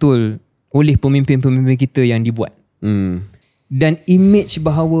tak betul oleh pemimpin-pemimpin kita yang dibuat. Dan image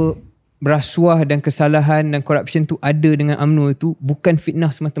bahawa rasuah dan kesalahan dan corruption tu ada dengan UMNO itu bukan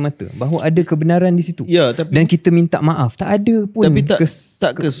fitnah semata-mata, bahawa ada kebenaran di situ. Ya, tapi, dan kita minta maaf. Tak ada pun. Tapi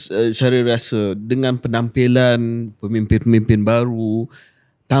tak ke Syaril rasa dengan penampilan pemimpin-pemimpin baru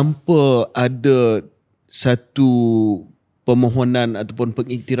tanpa ada satu permohonan ataupun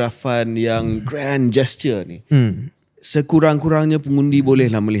pengiktirafan yang grand gesture ni, sekurang-kurangnya pengundi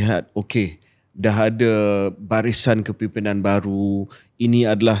bolehlah melihat, okey, dah ada barisan kepimpinan baru.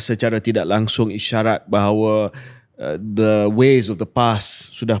 Ini adalah secara tidak langsung isyarat bahawa the ways of the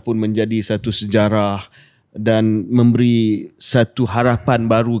past sudah pun menjadi satu sejarah dan memberi satu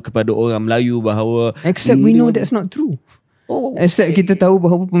harapan baru kepada orang Melayu bahawa except we know that's not true. Except kita tahu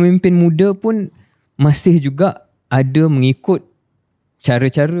bahawa pemimpin muda pun masih juga ada mengikut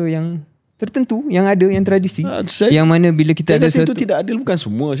cara-cara yang tertentu, yang ada, yang tradisi, yang mana bila kita ada itu tidak adil. Bukan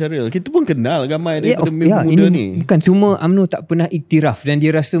semua, Syaril. Kita pun kenal ramai daripada pemimpin muda ni. Bukan cuma UMNO tak pernah iktiraf dan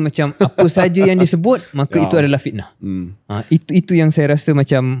dia rasa macam apa saja yang disebut maka itu adalah fitnah. Itu yang saya rasa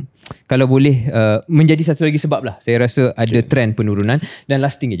macam kalau boleh menjadi satu lagi sebab lah. Saya rasa ada trend penurunan. Dan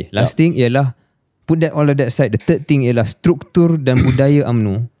last thing ialah put that all of that side. The third thing ialah struktur dan budaya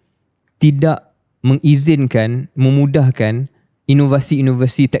UMNO tidak mengizinkan, memudahkan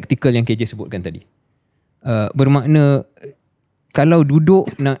inovasi-inovasi taktikal yang KJ sebutkan tadi. Bermakna kalau duduk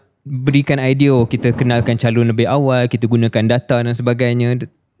nak berikan idea, kita kenalkan calon lebih awal, kita gunakan data dan sebagainya,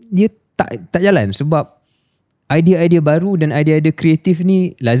 dia tak jalan sebab idea-idea baru dan idea-idea kreatif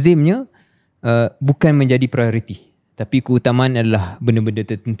ni lazimnya bukan menjadi prioriti, tapi keutamaan adalah benda-benda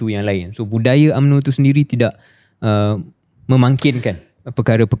tertentu yang lain. So budaya UMNO tu sendiri tidak memangkinkan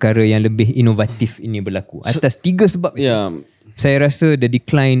perkara-perkara yang lebih inovatif ini berlaku. Atas 3 sebab itu. Saya rasa the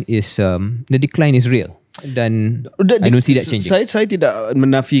decline is real dan I don't see that changing. Saya tidak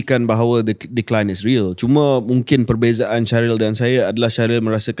menafikan bahawa the decline is real. Cuma mungkin perbezaan Syaril dan saya adalah Syaril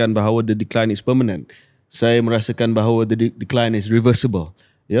merasakan bahawa the decline is permanent. Saya merasakan bahawa the decline is reversible.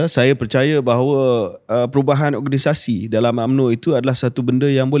 Ya, saya percaya bahawa perubahan organisasi dalam UMNO itu adalah satu benda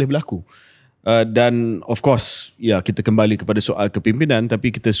yang boleh berlaku. Dan of course, ya, kita kembali kepada soal kepimpinan,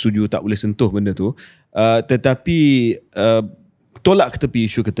 tapi kita setuju tak boleh sentuh benda tu. Tetapi tolak ke tepi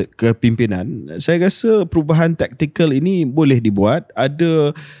isu kepimpinan, saya rasa perubahan taktikal ini boleh dibuat.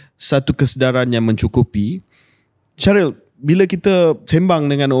 Ada satu kesedaran yang mencukupi. Syaril, bila kita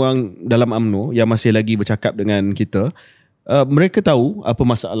sembang dengan orang dalam UMNO yang masih lagi bercakap dengan kita, mereka tahu apa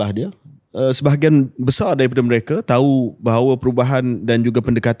masalah dia. Sebahagian besar daripada mereka tahu bahawa perubahan dan juga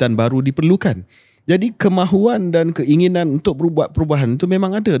pendekatan baru diperlukan. Jadi kemahuan dan keinginan untuk berbuat perubahan itu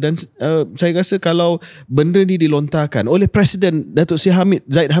memang ada. Dan saya rasa kalau benda ni dilontarkan oleh Presiden Datuk Seri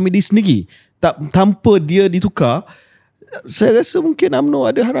Zahid Hamidi sendiri, tanpa dia ditukar, saya rasa mungkin UMNO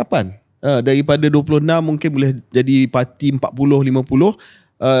ada harapan. Daripada 26 mungkin boleh jadi parti 40-50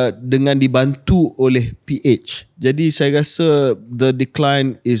 dengan dibantu oleh PH. Jadi saya rasa the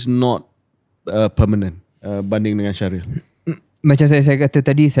decline is not permanent banding dengan Syaril. Macam saya kata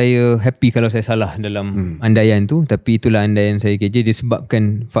tadi, saya happy kalau saya salah dalam andaian tu, tapi itulah andaian saya KJ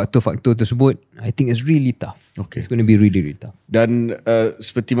disebabkan faktor-faktor tersebut. I think it's really tough. It's going to be really, really tough. Dan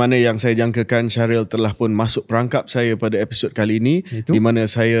seperti mana yang saya jangkakan, Syaril telah pun masuk perangkap saya pada episod kali ini, di mana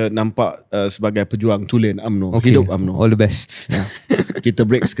saya nampak sebagai pejuang tulen UMNO. Hidup UMNO. All the best. Kita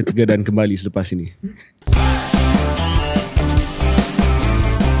break seketika dan kembali selepas ini.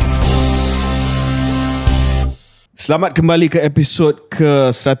 Selamat kembali ke episod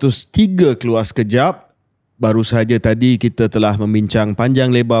ke-103 Keluar Sekejap. Baru sahaja tadi kita telah membincang panjang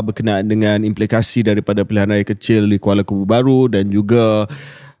lebar berkenaan dengan implikasi daripada Pilihan Raya Kecil di Kuala Kubu Bahru dan juga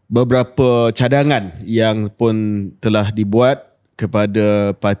beberapa cadangan yang pun telah dibuat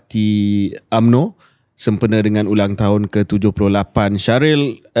kepada parti UMNO sempena dengan ulang tahun ke-78.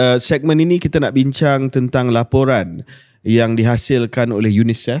 Syaril, segmen ini kita nak bincang tentang laporan yang dihasilkan oleh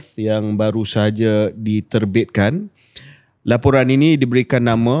UNICEF yang baru sahaja diterbitkan. Laporan ini diberikan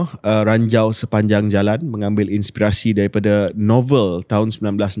nama Ranjau Sepanjang Jalan, mengambil inspirasi daripada novel tahun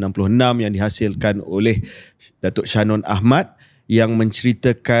 1966 yang dihasilkan oleh Datuk Shanon Ahmad yang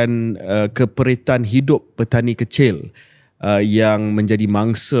menceritakan keperitan hidup petani kecil yang menjadi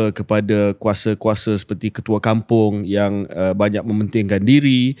mangsa kepada kuasa-kuasa seperti ketua kampung yang banyak mementingkan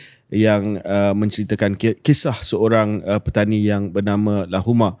diri, yang menceritakan kisah seorang petani yang bernama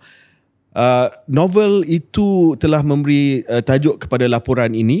Lahuma. Novel itu telah memberi tajuk kepada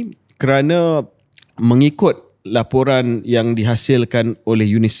laporan ini kerana mengikut laporan yang dihasilkan oleh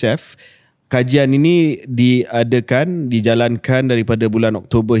UNICEF, kajian ini dijalankan daripada bulan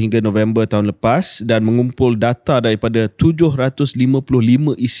Oktober hingga November tahun lepas dan mengumpul data daripada 755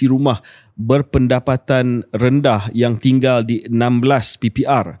 isi rumah berpendapatan rendah yang tinggal di 16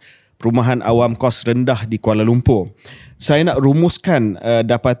 PPR, perumahan awam kos rendah di Kuala Lumpur. Saya nak rumuskan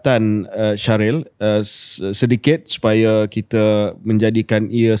dapatan Syaril sedikit supaya kita menjadikan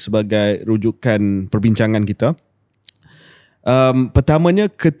ia sebagai rujukan perbincangan kita. Pertamanya,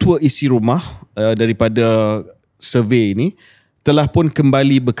 ketua isi rumah daripada survey ini telah pun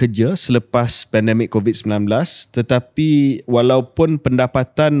kembali bekerja selepas pandemik COVID-19, tetapi walaupun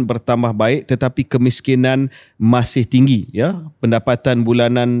pendapatan bertambah baik tetapi kemiskinan masih tinggi, ya. Pendapatan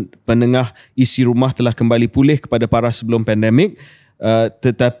bulanan menengah isi rumah telah kembali pulih kepada paras sebelum pandemik,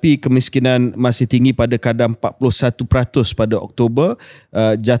 tetapi kemiskinan masih tinggi pada kadar 41% pada Oktober,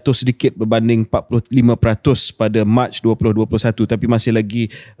 jatuh sedikit berbanding 45% pada Mac 2021, tapi masih lagi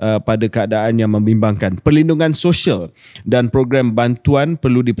pada keadaan yang membimbangkan. Perlindungan sosial dan program bantuan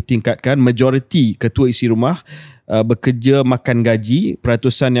perlu dipertingkatkan. Majoriti ketua isi rumah bekerja makan gaji,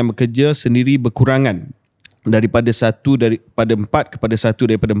 peratusan yang bekerja sendiri berkurangan daripada 1 daripada 4 kepada 1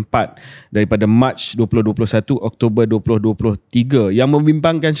 daripada 4 daripada Mac 2021 Oktober 2023. Yang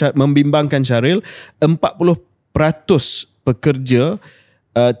membimbangkan Syaril, 40% pekerja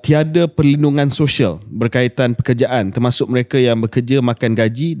tiada perlindungan sosial berkaitan pekerjaan, termasuk mereka yang bekerja makan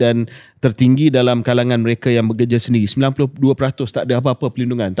gaji, dan tertinggi dalam kalangan mereka yang bekerja sendiri. 92% tak ada apa-apa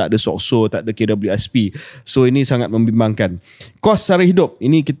perlindungan, tak ada SOCSO, tak ada KWSP. So ini sangat membimbangkan. Kos sara hidup,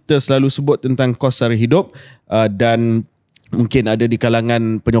 ini kita selalu sebut tentang kos sara hidup, dan mungkin ada di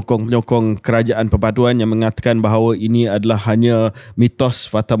kalangan penyokong-penyokong kerajaan perpaduan yang mengatakan bahawa ini adalah hanya mitos,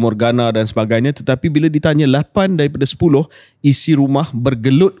 fata morgana dan sebagainya. Tetapi bila ditanya, 8 daripada 10 isi rumah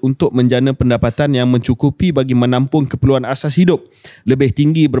bergelut untuk menjana pendapatan yang mencukupi bagi menampung keperluan asas hidup, lebih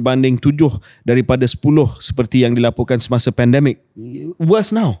tinggi berbanding 7 daripada 10 seperti yang dilaporkan semasa pandemik.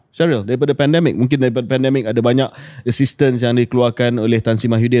 Worse now, Syaril, daripada pandemik. Mungkin daripada pandemik ada banyak assistance yang dikeluarkan oleh Tan Sri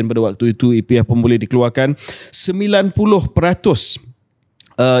Mahyudin pada waktu itu, EPF pun boleh dikeluarkan. 90%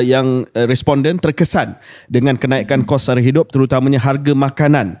 yang responden terkesan dengan kenaikan kos sara hidup, terutamanya harga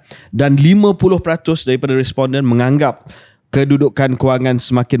makanan, dan 50% daripada responden menganggap kedudukan kewangan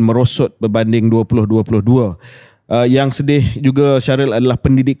semakin merosot berbanding 2022. Yang sedih juga, Syaril, adalah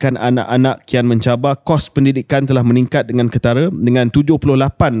pendidikan anak-anak kian mencabar. Kos pendidikan telah meningkat dengan ketara, dengan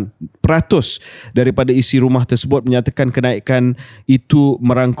 78% daripada isi rumah tersebut menyatakan kenaikan itu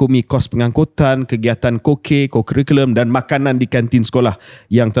merangkumi kos pengangkutan, kegiatan co-curriculum dan makanan di kantin sekolah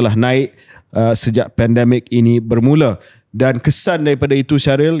yang telah naik sejak pandemik ini bermula. Dan kesan daripada itu,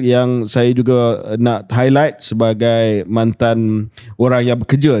 Syaril, yang saya juga nak highlight sebagai mantan orang yang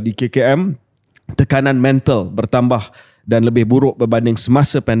bekerja di KKM, tekanan mental bertambah dan lebih buruk berbanding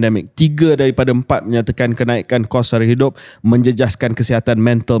semasa pandemik. 3 daripada 4 menyatakan kenaikan kos sara hidup menjejaskan kesihatan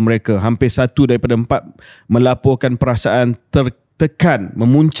mental mereka. Hampir 1 daripada 4 melaporkan perasaan tertekan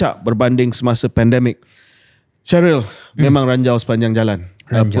memuncak berbanding semasa pandemik. Syaril, memang ranjau sepanjang jalan.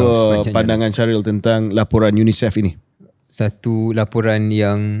 Apa pandangan Syaril tentang laporan UNICEF ini? Satu laporan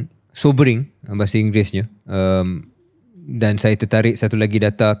yang sobering, bahasa Inggerisnya. Dan saya tertarik satu lagi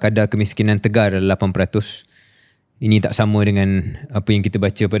data, kadar kemiskinan tegar adalah 8%. Ini tak sama dengan apa yang kita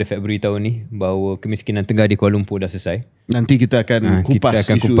baca pada Februari tahun ni, bahawa kemiskinan tegar di Kuala Lumpur dah selesai. Nanti kita akan kupas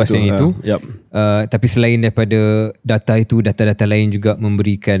yang itu. Tapi selain daripada data itu, data-data lain juga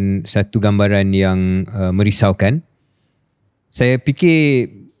memberikan satu gambaran yang merisaukan. Saya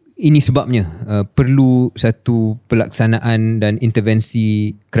fikir ini sebabnya perlu satu pelaksanaan dan intervensi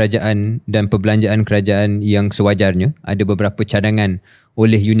kerajaan dan perbelanjaan kerajaan yang sewajarnya. Ada beberapa cadangan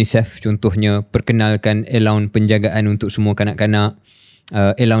oleh UNICEF, contohnya perkenalkan allowance penjagaan untuk semua kanak-kanak,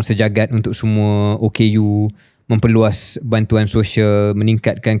 allowance sejagat untuk semua OKU, memperluas bantuan sosial,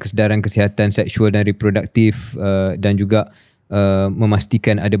 meningkatkan kesedaran kesihatan seksual dan reproduktif, dan juga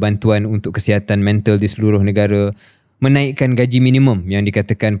memastikan ada bantuan untuk kesihatan mental di seluruh negara. Menaikkan gaji minimum yang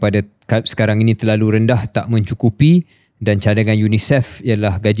dikatakan pada sekarang ini terlalu rendah, tak mencukupi, dan cadangan UNICEF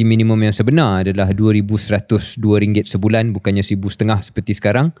ialah gaji minimum yang sebenar adalah RM2,102 sebulan, bukannya RM1,500 seperti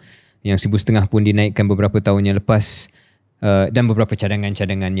sekarang. Yang RM1,500 pun dinaikkan beberapa tahun yang lepas, dan beberapa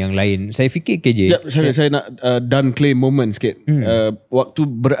cadangan-cadangan yang lain. Saya fikir KJ, saya nak down claim moment sikit. Waktu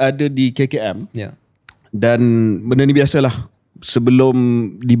berada di KKM, Dan benda ni biasalah, sebelum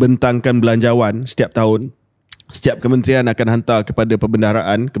dibentangkan belanjawan setiap tahun, setiap kementerian akan hantar kepada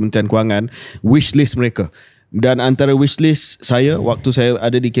perbendaharaan, Kementerian Kewangan, wish list mereka. Dan antara wish list saya waktu saya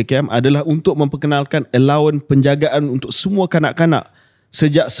ada di KKM adalah untuk memperkenalkan allowance penjagaan untuk semua kanak-kanak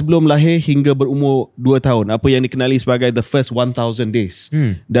sejak sebelum lahir hingga berumur 2 tahun, apa yang dikenali sebagai the first 1000 days.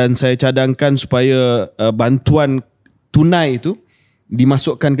 Dan saya cadangkan supaya bantuan tunai itu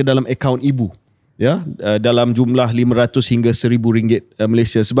dimasukkan ke dalam akaun ibu, ya, dalam jumlah 500 hingga 1000 ringgit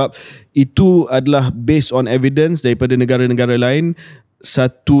Malaysia, sebab itu adalah based on evidence daripada negara-negara lain,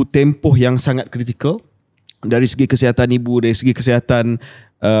 satu tempoh yang sangat kritikal dari segi kesihatan ibu, dari segi kesihatan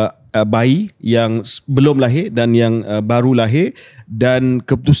bayi yang belum lahir dan yang baru lahir, dan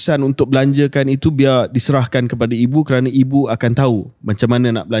keputusan untuk belanjakan itu biar diserahkan kepada ibu, kerana ibu akan tahu macam mana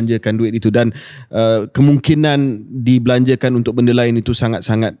nak belanjakan duit itu, dan kemungkinan dibelanjakan untuk benda lain itu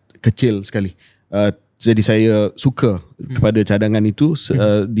sangat-sangat kecil sekali. Jadi saya suka kepada cadangan itu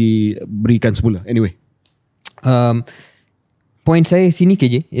diberikan semula. Anyway, poin saya sini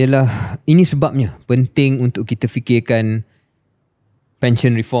KJ ialah ini sebabnya penting untuk kita fikirkan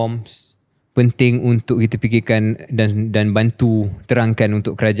pension reforms, penting untuk kita fikirkan dan bantu terangkan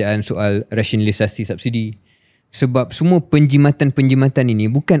untuk kerajaan soal rasionalisasi subsidi. Sebab semua penjimatan-penjimatan ini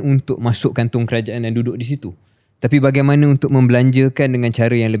bukan untuk masuk kantung kerajaan dan duduk di situ, tapi bagaimana untuk membelanjakan dengan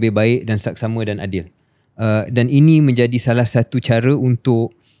cara yang lebih baik dan saksama dan adil. Dan ini menjadi salah satu cara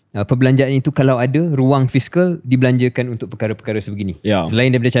untuk perbelanjaan itu, kalau ada ruang fiskal, dibelanjakan untuk perkara-perkara sebegini. Selain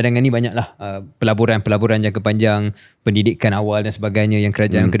daripada cadangan ni, banyaklah pelaburan jangka panjang, pendidikan awal dan sebagainya yang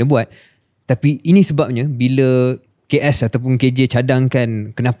kerajaan kena buat. Tapi ini sebabnya bila KS ataupun KJ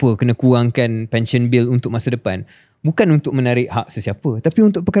cadangkan kenapa kena kurangkan pension bill untuk masa depan, bukan untuk menarik hak sesiapa, tapi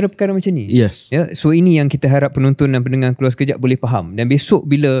untuk perkara-perkara macam ni. Ya, so ini yang kita harap penonton dan pendengar Keluar Sekejap boleh faham. Dan besok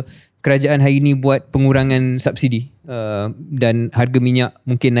bila kerajaan hari ini buat pengurangan subsidi dan harga minyak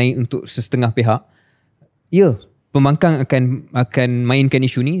mungkin naik untuk setengah pihak, ya, pembangkang akan mainkan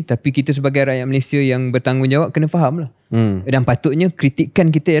isu ni, tapi kita sebagai rakyat Malaysia yang bertanggungjawab kena faham lah. Dan patutnya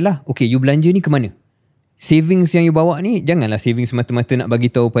kritikan kita ialah, okay, you belanja ni ke mana? Savings yang you bawa ni, janganlah saving semata-mata nak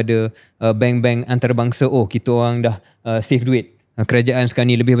bagi tahu pada bank-bank antarabangsa, oh kita orang dah save duit. Kerajaan sekarang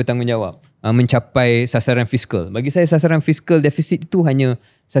ni lebih bertanggungjawab mencapai sasaran fiskal. Bagi saya sasaran fiskal defisit itu hanya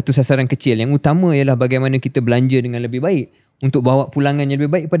satu sasaran kecil. Yang utama ialah bagaimana kita belanja dengan lebih baik untuk bawa pulangan yang lebih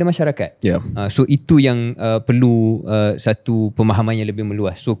baik kepada masyarakat. So itu yang perlu satu pemahaman yang lebih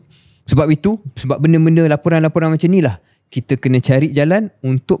meluas. So sebab benda-benda laporan-laporan macam ni lah kita kena cari jalan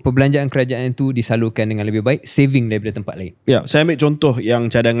untuk perbelanjaan kerajaan itu disalurkan dengan lebih baik, saving daripada tempat lain. Ya, saya ambil contoh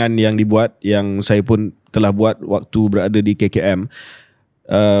yang cadangan yang dibuat, yang saya pun telah buat waktu berada di KKM,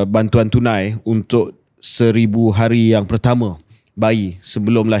 bantuan tunai untuk 1000 hari yang pertama bayi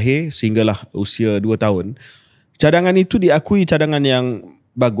sebelum lahir sehinggalah usia 2 tahun. Cadangan itu diakui cadangan yang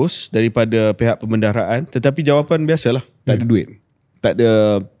bagus daripada pihak perbendaharaan, tetapi jawapan biasalah, tak ada duit, tak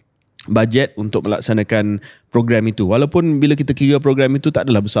ada bajet untuk melaksanakan program itu. Walaupun bila kita kira program itu tak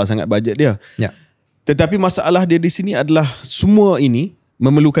adalah besar sangat bajet dia. Tetapi masalah dia di sini adalah semua ini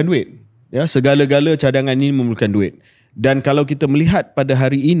memerlukan duit. Ya, segala-gala cadangan ini memerlukan duit. Dan kalau kita melihat pada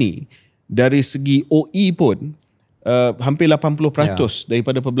hari ini dari segi OE pun hampir 80%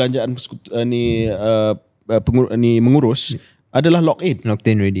 daripada perbelanjaan mengurus adalah lock in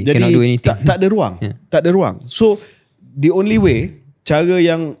ready. Jadi tak ada ruang. Tak ada ruang. So the only way, cara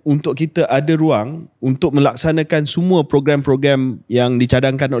yang untuk kita ada ruang untuk melaksanakan semua program-program yang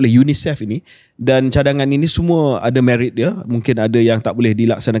dicadangkan oleh UNICEF ini, dan cadangan ini semua ada merit dia. Mungkin ada yang tak boleh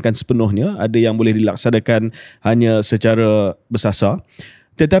dilaksanakan sepenuhnya, ada yang boleh dilaksanakan hanya secara bersasar.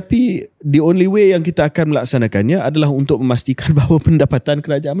 Tetapi the only way yang kita akan melaksanakannya adalah untuk memastikan bahawa pendapatan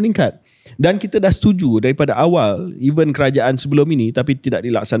kerajaan meningkat. Dan kita dah setuju daripada awal, even kerajaan sebelum ini, tapi tidak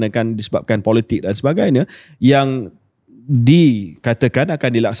dilaksanakan disebabkan politik dan sebagainya, yang dikatakan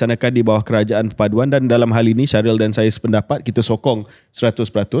akan dilaksanakan di bawah Kerajaan Perpaduan, dan dalam hal ini Syaril dan saya sependapat, kita sokong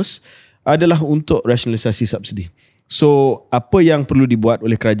 100%, adalah untuk rasionalisasi subsidi. So apa yang perlu dibuat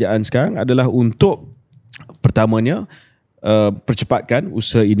oleh kerajaan sekarang adalah untuk, pertamanya, percepatkan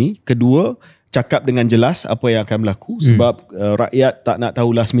usaha ini. Kedua, cakap dengan jelas apa yang akan berlaku, sebab rakyat tak nak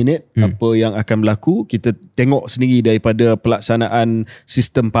tahu last minute apa yang akan berlaku. Kita tengok sendiri daripada pelaksanaan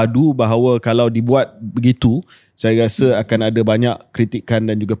sistem padu bahawa kalau dibuat begitu, saya rasa akan ada banyak kritikan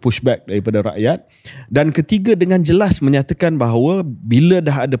dan juga pushback daripada rakyat. Dan ketiga, dengan jelas menyatakan bahawa bila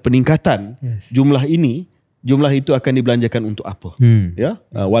dah ada peningkatan jumlah ini, jumlah itu akan dibelanjakan untuk apa. Ya,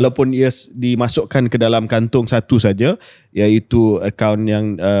 walaupun ia dimasukkan ke dalam kantung satu saja, iaitu akaun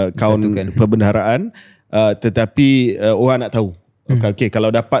yang akaun perbendaharaan, tetapi orang nak tahu. Okey, kalau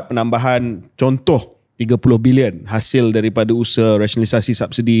dapat penambahan contoh 30 bilion hasil daripada usaha rasionalisasi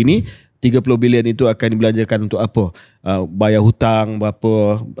subsidi ini. 30 bilion itu akan dibelanjakan untuk apa? Bayar hutang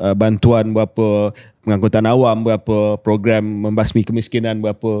berapa, bantuan berapa, pengangkutan awam berapa, program membasmi kemiskinan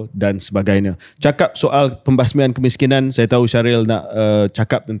berapa dan sebagainya. Cakap soal pembasmian kemiskinan, saya tahu Syaril nak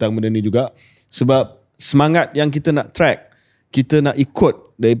cakap tentang benda ni juga, sebab semangat yang kita nak track, kita nak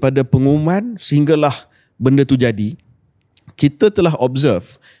ikut daripada pengumuman sehinggalah benda tu jadi. Kita telah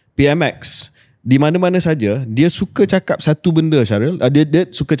observe PMX di mana-mana saja, dia suka cakap satu benda, Syaril. Dia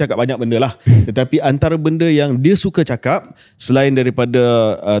suka cakap banyak benda lah. Tetapi antara benda yang dia suka cakap, selain daripada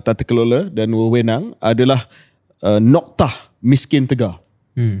tata kelola dan wewenang, adalah noktah miskin tegar.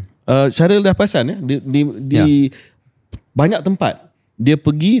 Syaril dah perasan ya? Di banyak tempat dia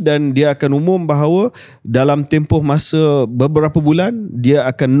pergi dan dia akan umum bahawa dalam tempoh masa beberapa bulan, dia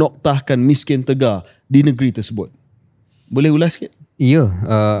akan noktahkan miskin tegar di negeri tersebut. Boleh ulas sikit? Ya,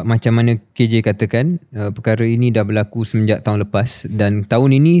 macam mana KJ katakan, perkara ini dah berlaku semenjak tahun lepas, dan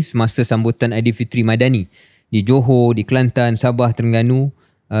tahun ini semasa sambutan Aidilfitri Madani di Johor, di Kelantan, Sabah, Terengganu,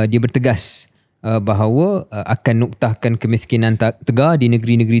 dia bertegas bahawa akan noktahkan kemiskinan tegar di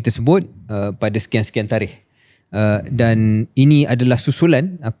negeri-negeri tersebut pada sekian-sekian tarikh. Dan ini adalah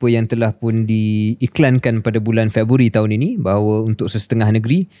susulan apa yang telah pun diiklankan pada bulan Februari tahun ini, bahawa untuk sesetengah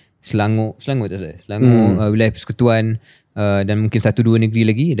negeri, Selangor wilayah persekutuan dan mungkin 1-2 negeri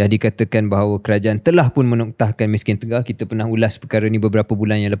lagi, dah dikatakan bahawa kerajaan telah pun menoktahkan miskin tegar. Kita pernah ulas perkara ni beberapa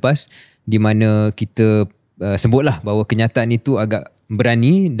bulan yang lepas, di mana kita sebutlah bahawa kenyataan itu agak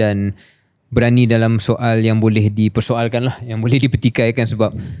berani, dan berani dalam soal yang boleh dipersoalkan lah, yang boleh dipertikaikan,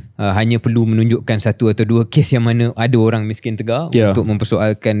 sebab hanya perlu menunjukkan 1 atau 2 kes yang mana ada orang miskin tegar untuk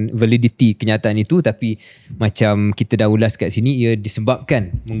mempersoalkan validiti kenyataan itu. Tapi macam kita dah ulas kat sini, ia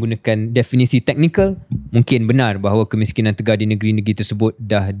disebabkan menggunakan definisi teknikal. Mungkin benar bahawa kemiskinan tegar di negeri-negeri tersebut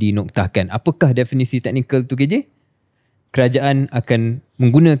dah dinoktahkan. Apakah definisi teknikal tu, KJ? Kerajaan akan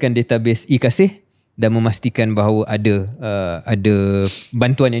menggunakan database e-kasih dan memastikan bahawa ada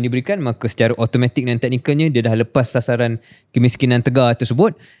bantuan yang diberikan, maka secara automatik dan teknikalnya dia dah lepas sasaran kemiskinan tegar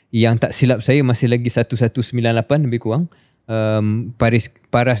tersebut, yang tak silap saya masih lagi 1198 lebih kurang,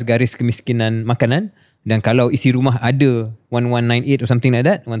 paras garis kemiskinan makanan. Dan kalau isi rumah ada 1198 or something like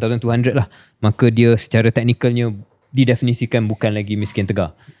that, 1200 lah, maka dia secara teknikalnya didefinisikan bukan lagi miskin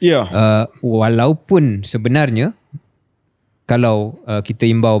tegar. Walaupun sebenarnya kalau kita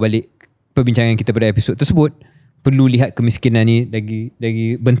imbau balik perbincangan kita pada episod tersebut, perlu lihat kemiskinan ni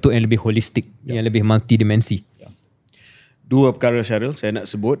dari bentuk yang lebih holistik, yang lebih multidimensi. 2 perkara, Syaril, saya nak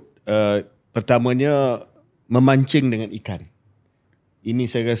sebut. Pertamanya, memancing dengan ikan. Ini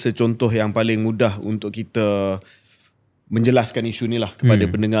saya rasa contoh yang paling mudah untuk kita menjelaskan isu ni lah kepada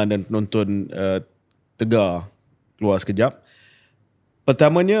pendengar dan penonton Tegar Keluar Sekejap.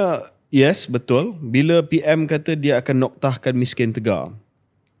 Pertamanya, yes, betul. Bila PM kata dia akan noktahkan miskin tegar,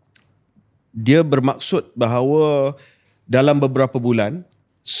 dia bermaksud bahawa dalam beberapa bulan,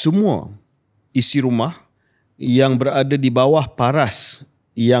 semua isi rumah yang berada di bawah paras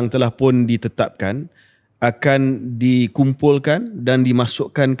yang telah pun ditetapkan akan dikumpulkan dan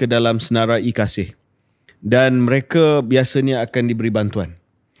dimasukkan ke dalam senarai e-kasih. Dan mereka biasanya akan diberi bantuan.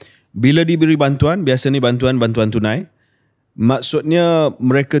 Bila diberi bantuan, biasanya bantuan tunai. Maksudnya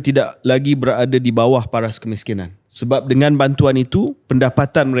mereka tidak lagi berada di bawah paras kemiskinan. Sebab dengan bantuan itu,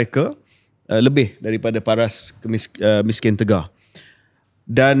 pendapatan mereka lebih daripada paras miskin tegar.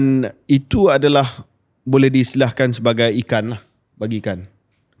 Dan itu adalah boleh diistilahkan sebagai ikan lah, bagi ikan.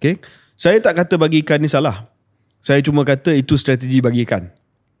 Okay? Saya tak kata bagi ikan ni salah. Saya cuma kata itu strategi bagi ikan.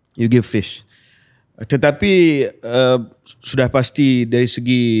 You give fish. Tetapi sudah pasti dari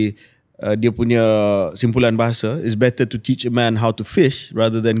segi dia punya simpulan bahasa, it's better to teach a man how to fish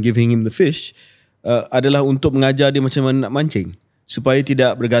rather than giving him the fish, adalah untuk mengajar dia macam mana nak mancing, supaya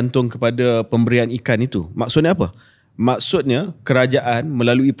tidak bergantung kepada pemberian ikan itu. Maksudnya apa? Maksudnya kerajaan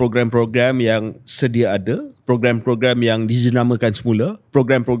melalui program-program yang sedia ada, program-program yang dijenamakan semula,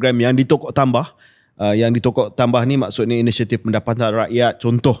 program-program yang ditokok tambah. Yang ditokok tambah ni maksudnya inisiatif pendapatan rakyat,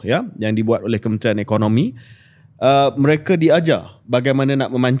 contoh ya, yang dibuat oleh Kementerian Ekonomi. Mereka diajar bagaimana nak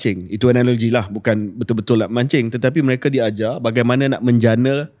memancing. Itu analogi lah, bukan betul-betul nak memancing, tetapi mereka diajar bagaimana nak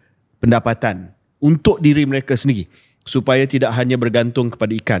menjana pendapatan untuk diri mereka sendiri, supaya tidak hanya bergantung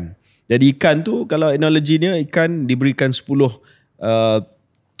kepada ikan. Jadi ikan tu, kalau analoginya, ikan diberikan 10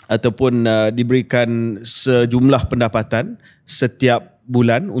 ataupun diberikan sejumlah pendapatan setiap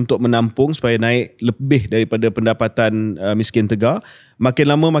bulan untuk menampung supaya naik lebih daripada pendapatan miskin tegar. Makin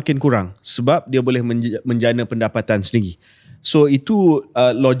lama makin kurang, sebab dia boleh menjana pendapatan sendiri. So itu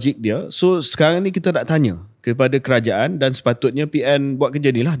logik dia. So sekarang ni kita nak tanya, kepada kerajaan dan sepatutnya PN buat kerja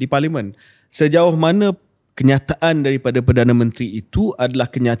ni lah di Parlimen. Sejauh mana kenyataan daripada Perdana Menteri itu adalah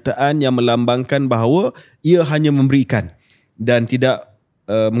kenyataan yang melambangkan bahawa ia hanya memberikan dan tidak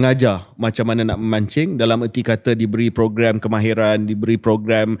mengajar macam mana nak memancing, dalam erti kata diberi program kemahiran, diberi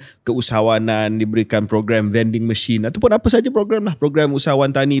program keusahawanan, diberikan program vending machine ataupun apa saja program lah, program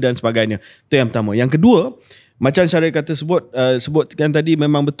usahawan tani dan sebagainya. Itu yang pertama. Yang kedua, macam Syaril kata sebutkan tadi,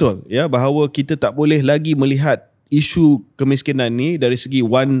 memang betul ya, bahawa kita tak boleh lagi melihat isu kemiskinan ni dari segi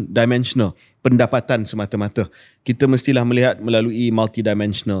one dimensional, pendapatan semata-mata. Kita mestilah melihat melalui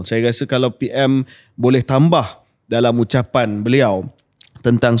multidimensional. Saya rasa kalau PM boleh tambah dalam ucapan beliau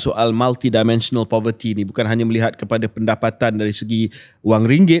tentang soal multidimensional poverty ni, bukan hanya melihat kepada pendapatan dari segi wang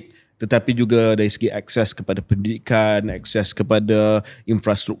ringgit, tetapi juga dari segi akses kepada pendidikan, akses kepada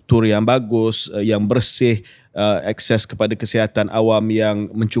infrastruktur yang bagus, yang bersih, akses kepada kesihatan awam yang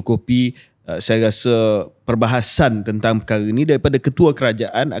mencukupi. Saya rasa perbahasan tentang perkara ini daripada ketua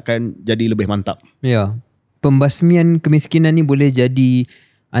kerajaan akan jadi lebih mantap. Ya, pembasmian kemiskinan ni boleh jadi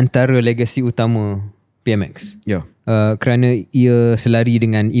antara legasi utama PMX. Ya. Kerana ia selari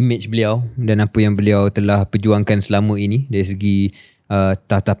dengan imej beliau dan apa yang beliau telah perjuangkan selama ini dari segi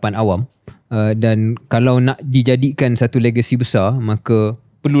tatapan awam. Dan kalau nak dijadikan satu legasi besar, maka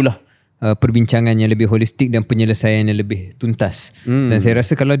perlulah perbincangan yang lebih holistik dan penyelesaian yang lebih tuntas. Dan saya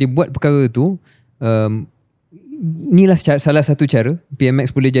rasa kalau dibuat perkara tu, inilah salah satu cara PMX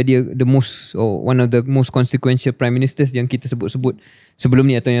boleh jadi the most, or one of the most consequential prime ministers yang kita sebut-sebut sebelum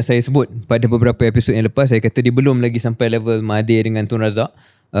ni, atau yang saya sebut pada beberapa episod yang lepas. Saya kata dia belum lagi sampai level Mahathir dengan Tun Razak,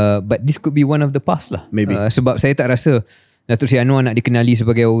 but this could be one of the past lah. Maybe. Sebab saya tak rasa Datuk Seri Anwar nak dikenali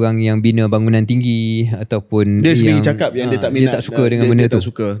sebagai orang yang bina bangunan tinggi, ataupun dia sendiri cakap yang dia tak minat, dia tak suka dengan benda tu.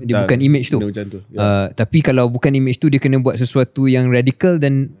 Dia bukan image tu. Tapi kalau bukan image tu, dia kena buat sesuatu yang radikal,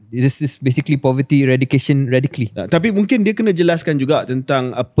 dan this is basically poverty eradication radically. Tapi mungkin dia kena jelaskan juga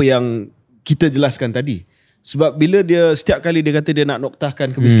tentang apa yang kita jelaskan tadi. Sebab bila dia setiap kali dia kata dia nak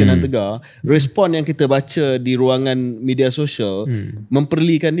noktahkan kemiskinan tegar, respon yang kita baca di ruangan media sosial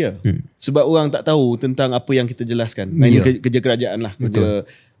memperlikan dia. Sebab orang tak tahu tentang apa yang kita jelaskan. Ini kerja kerajaan lah, kerja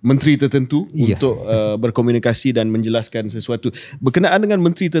menteri tertentu untuk berkomunikasi dan menjelaskan sesuatu. Berkenaan dengan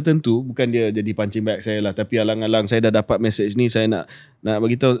menteri tertentu, bukan dia jadi pancing bag saya lah, tapi alang-alang saya dah dapat message ni, saya nak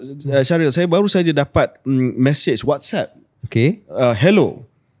bagi tahu Syaril, saya baru saja dapat message WhatsApp. Okay. Hello.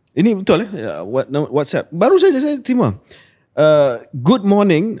 Ini betul WhatsApp. Baru saja saya terima. Good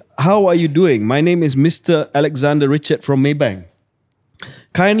morning. How are you doing? My name is Mr. Alexander Richard from Maybank.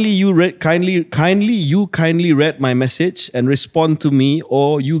 Kindly you read my message and respond to me,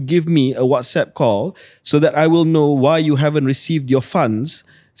 or you give me a WhatsApp call so that I will know why you haven't received your funds.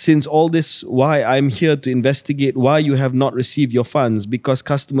 Since all this, why I'm here to investigate why you have not received your funds, because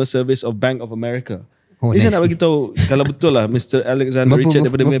customer service of Bank of America. Saya nak bagi tahu kalau betul lah Mr. Alexander Richard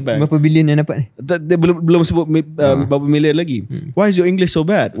daripada Maybank. Berapa bilion yang dapat ni? Dia belum sebut berapa million lagi. Why is your English so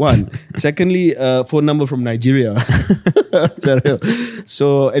bad? One. Secondly, phone number from Nigeria.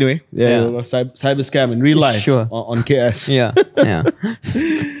 So anyway, cyber scam in real life on KS. Yeah.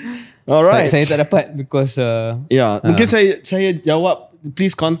 Alright. Saya tak dapat because mungkin saya jawab,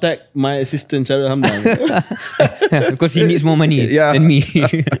 please contact my assistant Syaril Hamdan. Because he needs more money than me.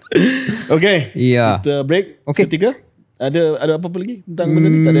 Okay. Kita break seketika. Ada apa-apa lagi tentang benda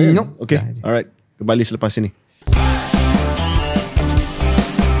ni? Tak ada kan? No. Okay. Alright. Kembali selepas ini.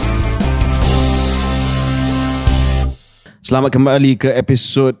 Selamat kembali ke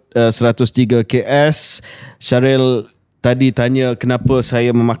episod 103 KS. Syaril tadi tanya kenapa saya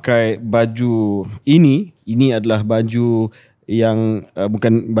memakai baju ini. Ini adalah baju yang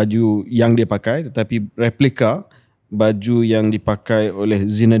bukan baju yang dia pakai, tetapi replika baju yang dipakai oleh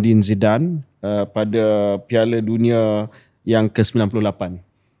Zinedine Zidane pada Piala Dunia yang ke-98.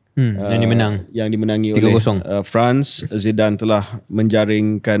 Yang dimenangi 3-0 oleh France. Zidane telah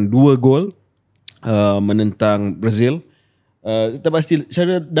menjaringkan 2 gol menentang Brazil. Tak pasti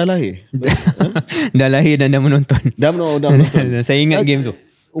Syaril dah lahir. Dah lahir dan dah menonton. Dah menonton. Saya ingat game tu.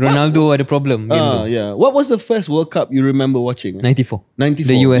 Ronaldo ada problem game tu. What was the first World Cup you remember watching? 94.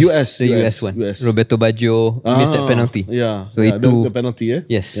 The US one. Roberto Baggio missed that penalty. So itu the penalty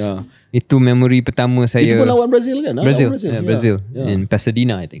Yes. Itu memory pertama saya. Itu pun lawan Brazil kan? Brazil. In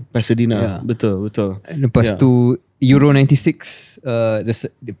Pasadena I think. Pasadena. Betul. Lepas tu Euro 96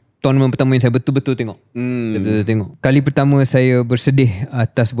 tournament pertama yang saya betul-betul tengok. Kali pertama saya bersedih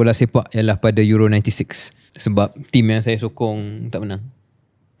atas bola sepak ialah pada Euro 96 sebab tim yang saya sokong tak menang.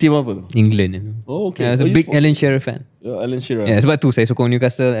 Tim apa tu? England. Oh, okay. I was a big Alan Shearer fan. Alan Shearer. Sebab tu saya sokong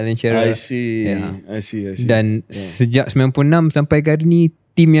Newcastle, Alan Shearer. I see. Dan sejak 96 sampai ke hari ni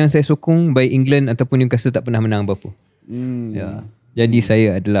tim yang saya sokong, baik England ataupun Newcastle, tak pernah menang apa-apa. Ya. Jadi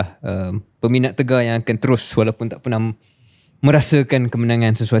saya adalah peminat tegar yang akan terus walaupun tak pernah merasakan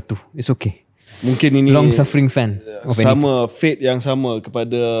kemenangan sesuatu. It's okay. Mungkin ini long suffering fan sama fate yang sama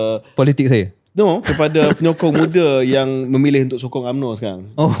kepada politik saya. No, kepada penyokong muda yang memilih untuk sokong UMNO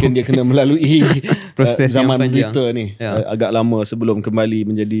sekarang. Mungkin dia kena melalui proses zaman yang berita ni agak lama sebelum kembali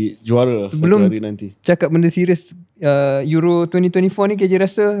menjadi juara sebelum satu hari nanti. Cakap benda serius, Euro 2024 ni KJ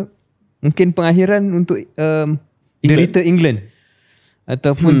rasa mungkin pengakhiran untuk derita England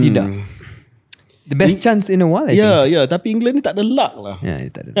ataupun tidak. The best chance in a while, I think. Tapi England ni tak ada luck lah.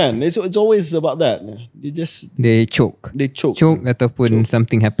 Tak ada. Kan? It's always about that. They choke ataupun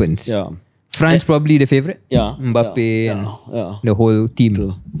something happens. France probably the favourite. Mbappe and the whole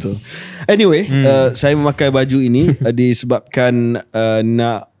team. Betul. Anyway, saya memakai baju ini disebabkan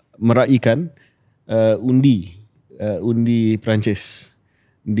nak meraihkan undi Perancis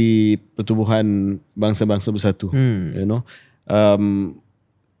di Pertubuhan Bangsa-Bangsa Bersatu. You know,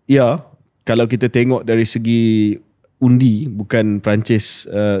 kalau kita tengok dari segi undi, bukan Perancis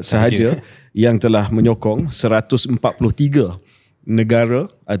sahaja yang telah menyokong, 143 negara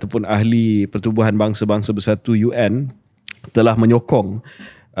ataupun ahli Pertubuhan Bangsa-Bangsa Bersatu UN telah menyokong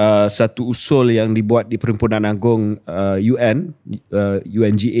satu usul yang dibuat di Perhimpunan Agung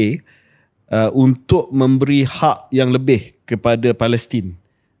UNGA untuk memberi hak yang lebih kepada Palestin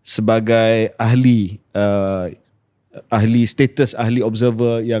sebagai ahli status ahli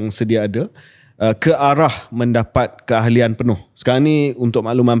observer yang sedia ada, ke arah mendapat keahlian penuh. Sekarang ni untuk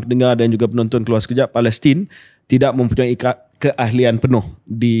makluman pendengar dan juga penonton Keluar Sekejap, Palestin tidak mempunyai keahlian penuh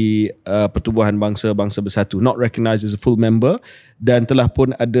di Pertubuhan Bangsa-Bangsa Bersatu, not recognised as a full member, dan telah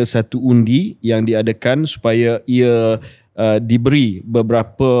pun ada satu undi yang diadakan supaya ia diberi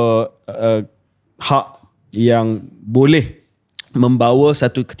beberapa hak yang boleh membawa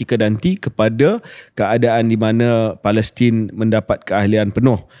satu ketika nanti kepada keadaan di mana Palestin mendapat keahlian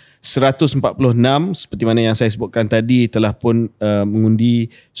penuh. 146 seperti mana yang saya sebutkan tadi telah pun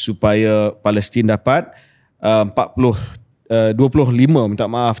mengundi supaya Palestin dapat. 25 minta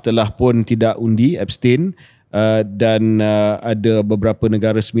maaf telah pun tidak undi, abstain, dan ada beberapa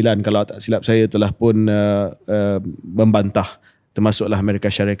negara 9 kalau tak silap saya telah pun membantah, termasuklah Amerika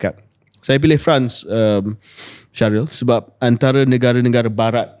Syarikat. Saya pilih France, Syaril, sebab antara negara-negara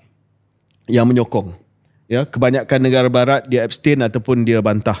barat yang menyokong, kebanyakan negara barat dia abstain ataupun dia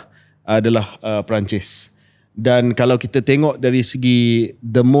bantah adalah Perancis. Dan kalau kita tengok dari segi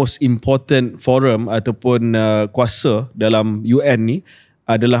the most important forum ataupun kuasa dalam UN ni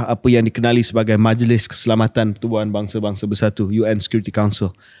adalah apa yang dikenali sebagai Majlis Keselamatan Pertubuhan Bangsa-Bangsa Bersatu, UN Security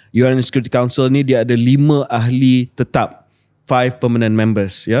Council. UN Security Council ni dia ada 5 ahli tetap, 5 permanent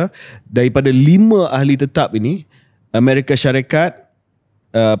members. Daripada 5 ahli tetap ini, Amerika Syarikat,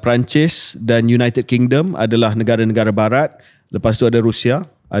 Perancis dan United Kingdom adalah negara-negara barat. Lepas tu ada Rusia,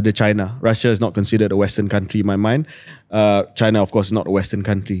 ada China. Russia is not considered a Western country in my mind. China of course is not a Western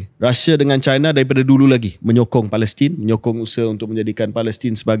country. Russia dengan China daripada dulu lagi menyokong Palestin, menyokong usaha untuk menjadikan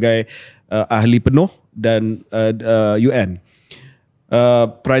Palestin sebagai ahli penuh dan UN.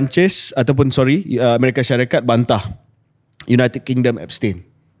 Perancis ataupun Amerika Syarikat bantah. United Kingdom abstain.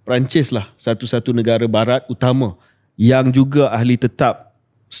 Perancis lah satu-satu negara barat utama yang juga ahli tetap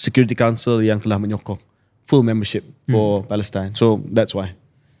Security Council yang telah menyokong full membership for Palestine. So that's why.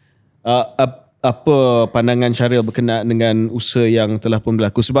 Apa pandangan Syaril berkenaan dengan usaha yang telah pun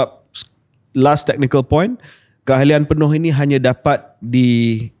berlaku? Sebab last technical point, keahlian penuh ini hanya dapat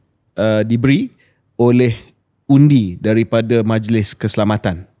diberi oleh undi daripada Majlis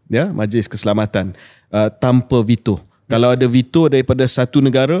Keselamatan, Majlis Keselamatan, tanpa veto. Kalau ada veto daripada satu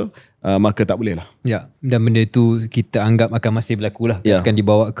negara, maka tak boleh lah. Dan benda itu kita anggap akan masih berlaku lah. Akan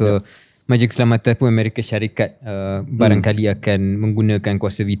dibawa ke Majlis Keselamatan pun Amerika Syarikat barangkali akan menggunakan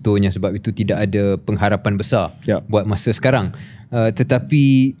kuasa vetonya sebab itu tidak ada pengharapan besar buat masa sekarang. Tetapi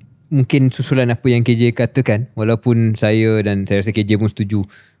mungkin susulan apa yang KJ katakan, walaupun saya dan saya rasa KJ pun setuju,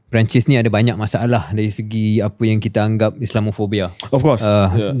 Perancis ni ada banyak masalah dari segi apa yang kita anggap Islamofobia. Of course.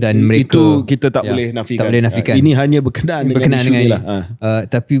 Dan mereka itu kita tak boleh nafikan. Tak boleh nafikan. Ini hanya berkenaan dengan isu ni lah.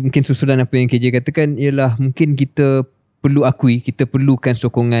 Tapi mungkin susulan apa yang KJ katakan ialah mungkin kita perlu akui, kita perlukan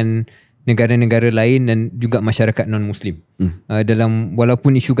sokongan negara-negara lain dan juga masyarakat non-Muslim. Dalam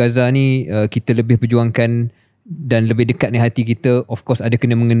walaupun isu Gaza ni kita lebih perjuangkan dan lebih dekat di hati kita, of course ada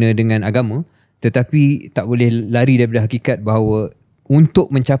kena-mengena dengan agama, tetapi tak boleh lari daripada hakikat bahawa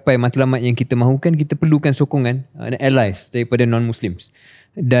untuk mencapai matlamat yang kita mahukan, kita perlukan sokongan allies daripada non-Muslims.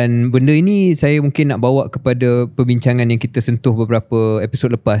 Dan benda ini saya mungkin nak bawa kepada perbincangan yang kita sentuh beberapa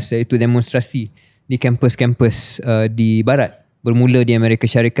episod lepas, iaitu demonstrasi di kampus-kampus di Barat bermula di Amerika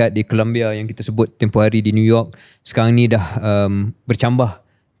Syarikat, di Columbia yang kita sebut tempoh hari, di New York. Sekarang ni dah bercambah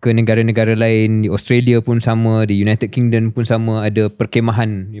ke negara-negara lain. Di Australia pun sama, di United Kingdom pun sama, ada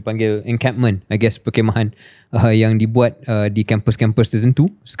perkemahan, dipanggil encampment, I guess, perkemahan yang dibuat di kampus-kampus tertentu.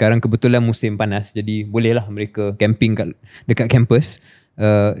 Sekarang kebetulan musim panas, jadi bolehlah mereka camping dekat kampus.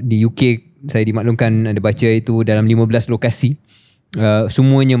 Di UK saya dimaklumkan, ada baca itu dalam 15 lokasi.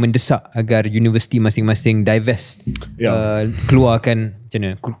 Semuanya mendesak agar universiti masing-masing divest, keluarkan,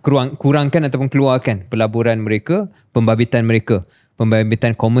 kurangkan ataupun keluarkan pelaburan mereka, pembabitan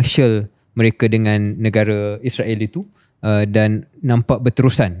komersial mereka dengan negara Israel itu, dan nampak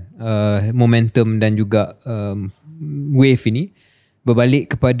berterusan momentum dan juga wave ini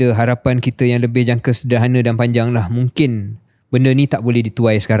berbalik kepada harapan kita yang lebih jangka, sederhana dan panjang lah. Mungkin benda ni tak boleh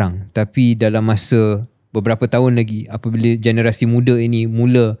dituai sekarang, tapi dalam masa beberapa tahun lagi, apabila generasi muda ini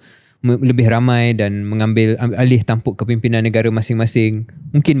mula lebih ramai dan mengambil alih tampuk kepimpinan negara masing-masing,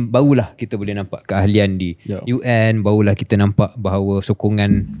 mungkin barulah kita boleh nampak keahlian di UN, barulah kita nampak bahawa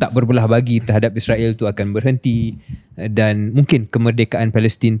sokongan tak berbelah bagi terhadap Israel tu akan berhenti, dan mungkin kemerdekaan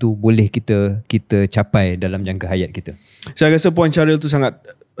Palestin tu boleh kita capai dalam jangka hayat kita. Saya rasa poin Syaril tu sangat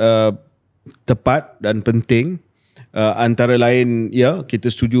tepat dan penting. Antara lain, kita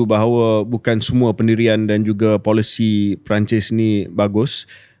setuju bahawa bukan semua pendirian dan juga polisi Perancis ni bagus,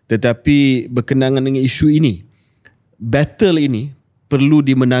 tetapi berkenaan dengan isu ini, battle ini perlu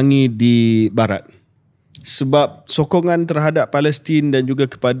dimenangi di Barat. Sebab sokongan terhadap Palestin dan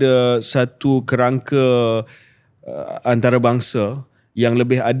juga kepada satu kerangka antarabangsa yang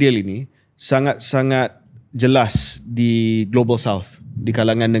lebih adil ini sangat-sangat jelas di Global South, di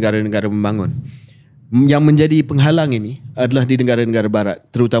kalangan negara-negara membangun. Yang menjadi penghalang ini adalah di negara-negara Barat,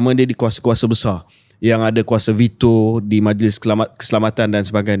 terutama dia di kuasa-kuasa besar yang ada kuasa veto di Majlis Keselamatan dan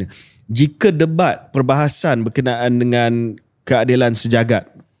sebagainya. Jika debat perbahasan berkenaan dengan keadilan sejagat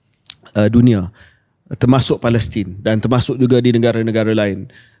dunia, termasuk Palestin dan termasuk juga di negara-negara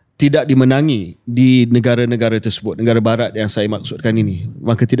lain, tidak dimenangi di negara-negara tersebut, negara Barat yang saya maksudkan ini,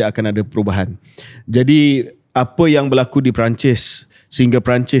 maka tidak akan ada perubahan. Jadi apa yang berlaku di Perancis, sehingga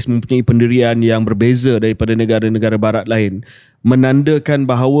Perancis mempunyai pendirian yang berbeza daripada negara-negara Barat lain, menandakan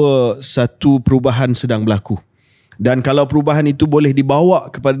bahawa satu perubahan sedang berlaku. Dan kalau perubahan itu boleh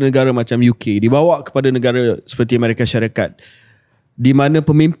dibawa kepada negara macam UK, dibawa kepada negara seperti Amerika Syarikat, di mana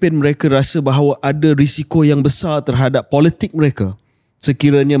pemimpin mereka rasa bahawa ada risiko yang besar terhadap politik mereka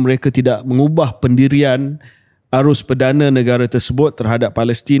sekiranya mereka tidak mengubah pendirian arus perdana negara tersebut terhadap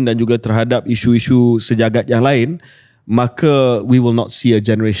Palestin dan juga terhadap isu-isu sejagat yang lain, maka we will not see a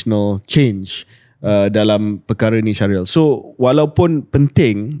generational change dalam perkara ini, Syaril. So walaupun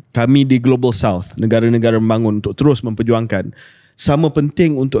penting kami di Global South, negara-negara membangun, untuk terus memperjuangkan, sama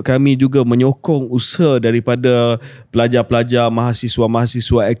penting untuk kami juga menyokong usaha daripada pelajar-pelajar,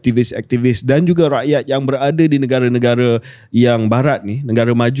 mahasiswa-mahasiswa, aktivis-aktivis dan juga rakyat yang berada di negara-negara yang barat ni,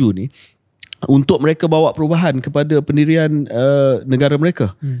 negara maju ni, untuk mereka bawa perubahan kepada pendirian negara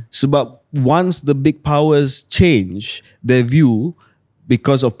mereka. Sebab once the big powers change their view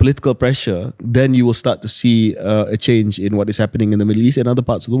because of political pressure, then you will start to see a change in what is happening in the Middle East and other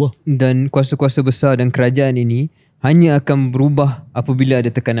parts of the world. Dan kuasa-kuasa besar dan kerajaan ini hanya akan berubah apabila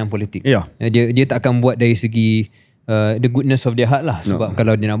ada tekanan politik. Dia tak akan buat dari segi the goodness of their heart lah. Sebab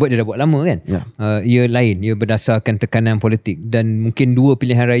kalau dia nak buat, dia dah buat lama kan. Ia lain, ia berdasarkan tekanan politik. Dan mungkin dua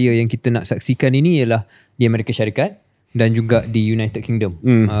pilihan raya yang kita nak saksikan ini ialah di Amerika Syarikat dan juga di United Kingdom.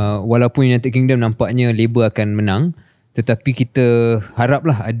 Walaupun United Kingdom nampaknya Labour akan menang, tetapi kita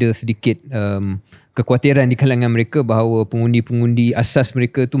haraplah ada sedikit kekhawatiran di kalangan mereka bahawa pengundi-pengundi asas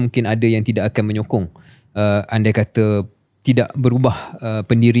mereka tu mungkin ada yang tidak akan menyokong, andai kata tidak berubah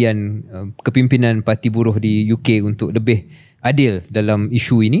pendirian kepimpinan parti buruh di UK untuk lebih adil dalam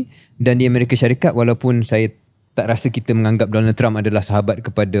isu ini. Dan di Amerika Syarikat, walaupun saya tak rasa kita menganggap Donald Trump adalah sahabat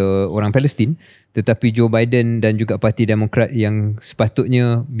kepada orang Palestin, tetapi Joe Biden dan juga Parti Demokrat yang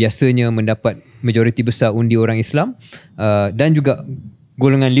sepatutnya biasanya mendapat majoriti besar undi orang Islam, dan juga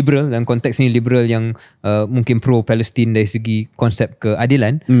golongan liberal, dalam konteks ini liberal yang mungkin pro-Palestin dari segi konsep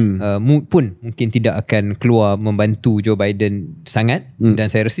keadilan, pun mungkin tidak akan keluar membantu Joe Biden sangat. Dan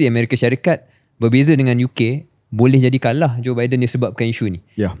saya rasa di Amerika Syarikat, berbeza dengan UK, boleh jadi kalah Joe Biden disebabkan isu ni.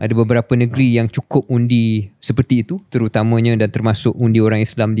 Ada beberapa negeri yang cukup undi seperti itu, terutamanya dan termasuk undi orang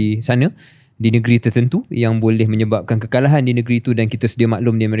Islam di sana, di negeri tertentu, yang boleh menyebabkan kekalahan di negeri itu. Dan kita sedia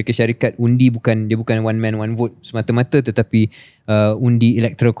maklum di Amerika Syarikat, undi bukan one man one vote semata-mata, tetapi undi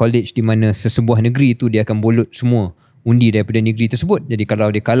electoral college, di mana sesebuah negeri itu dia akan bolot semua undi daripada negeri tersebut. Jadi kalau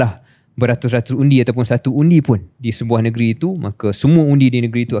dia kalah beratus-ratus undi ataupun satu undi pun di sebuah negeri itu, maka semua undi di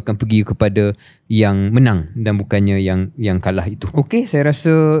negeri itu akan pergi kepada yang menang dan bukannya yang kalah itu. Okey, saya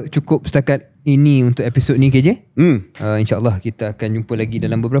rasa cukup setakat ini untuk episod ni KJ. InsyaAllah kita akan jumpa lagi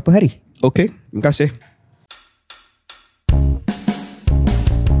dalam beberapa hari. Okey, terima kasih.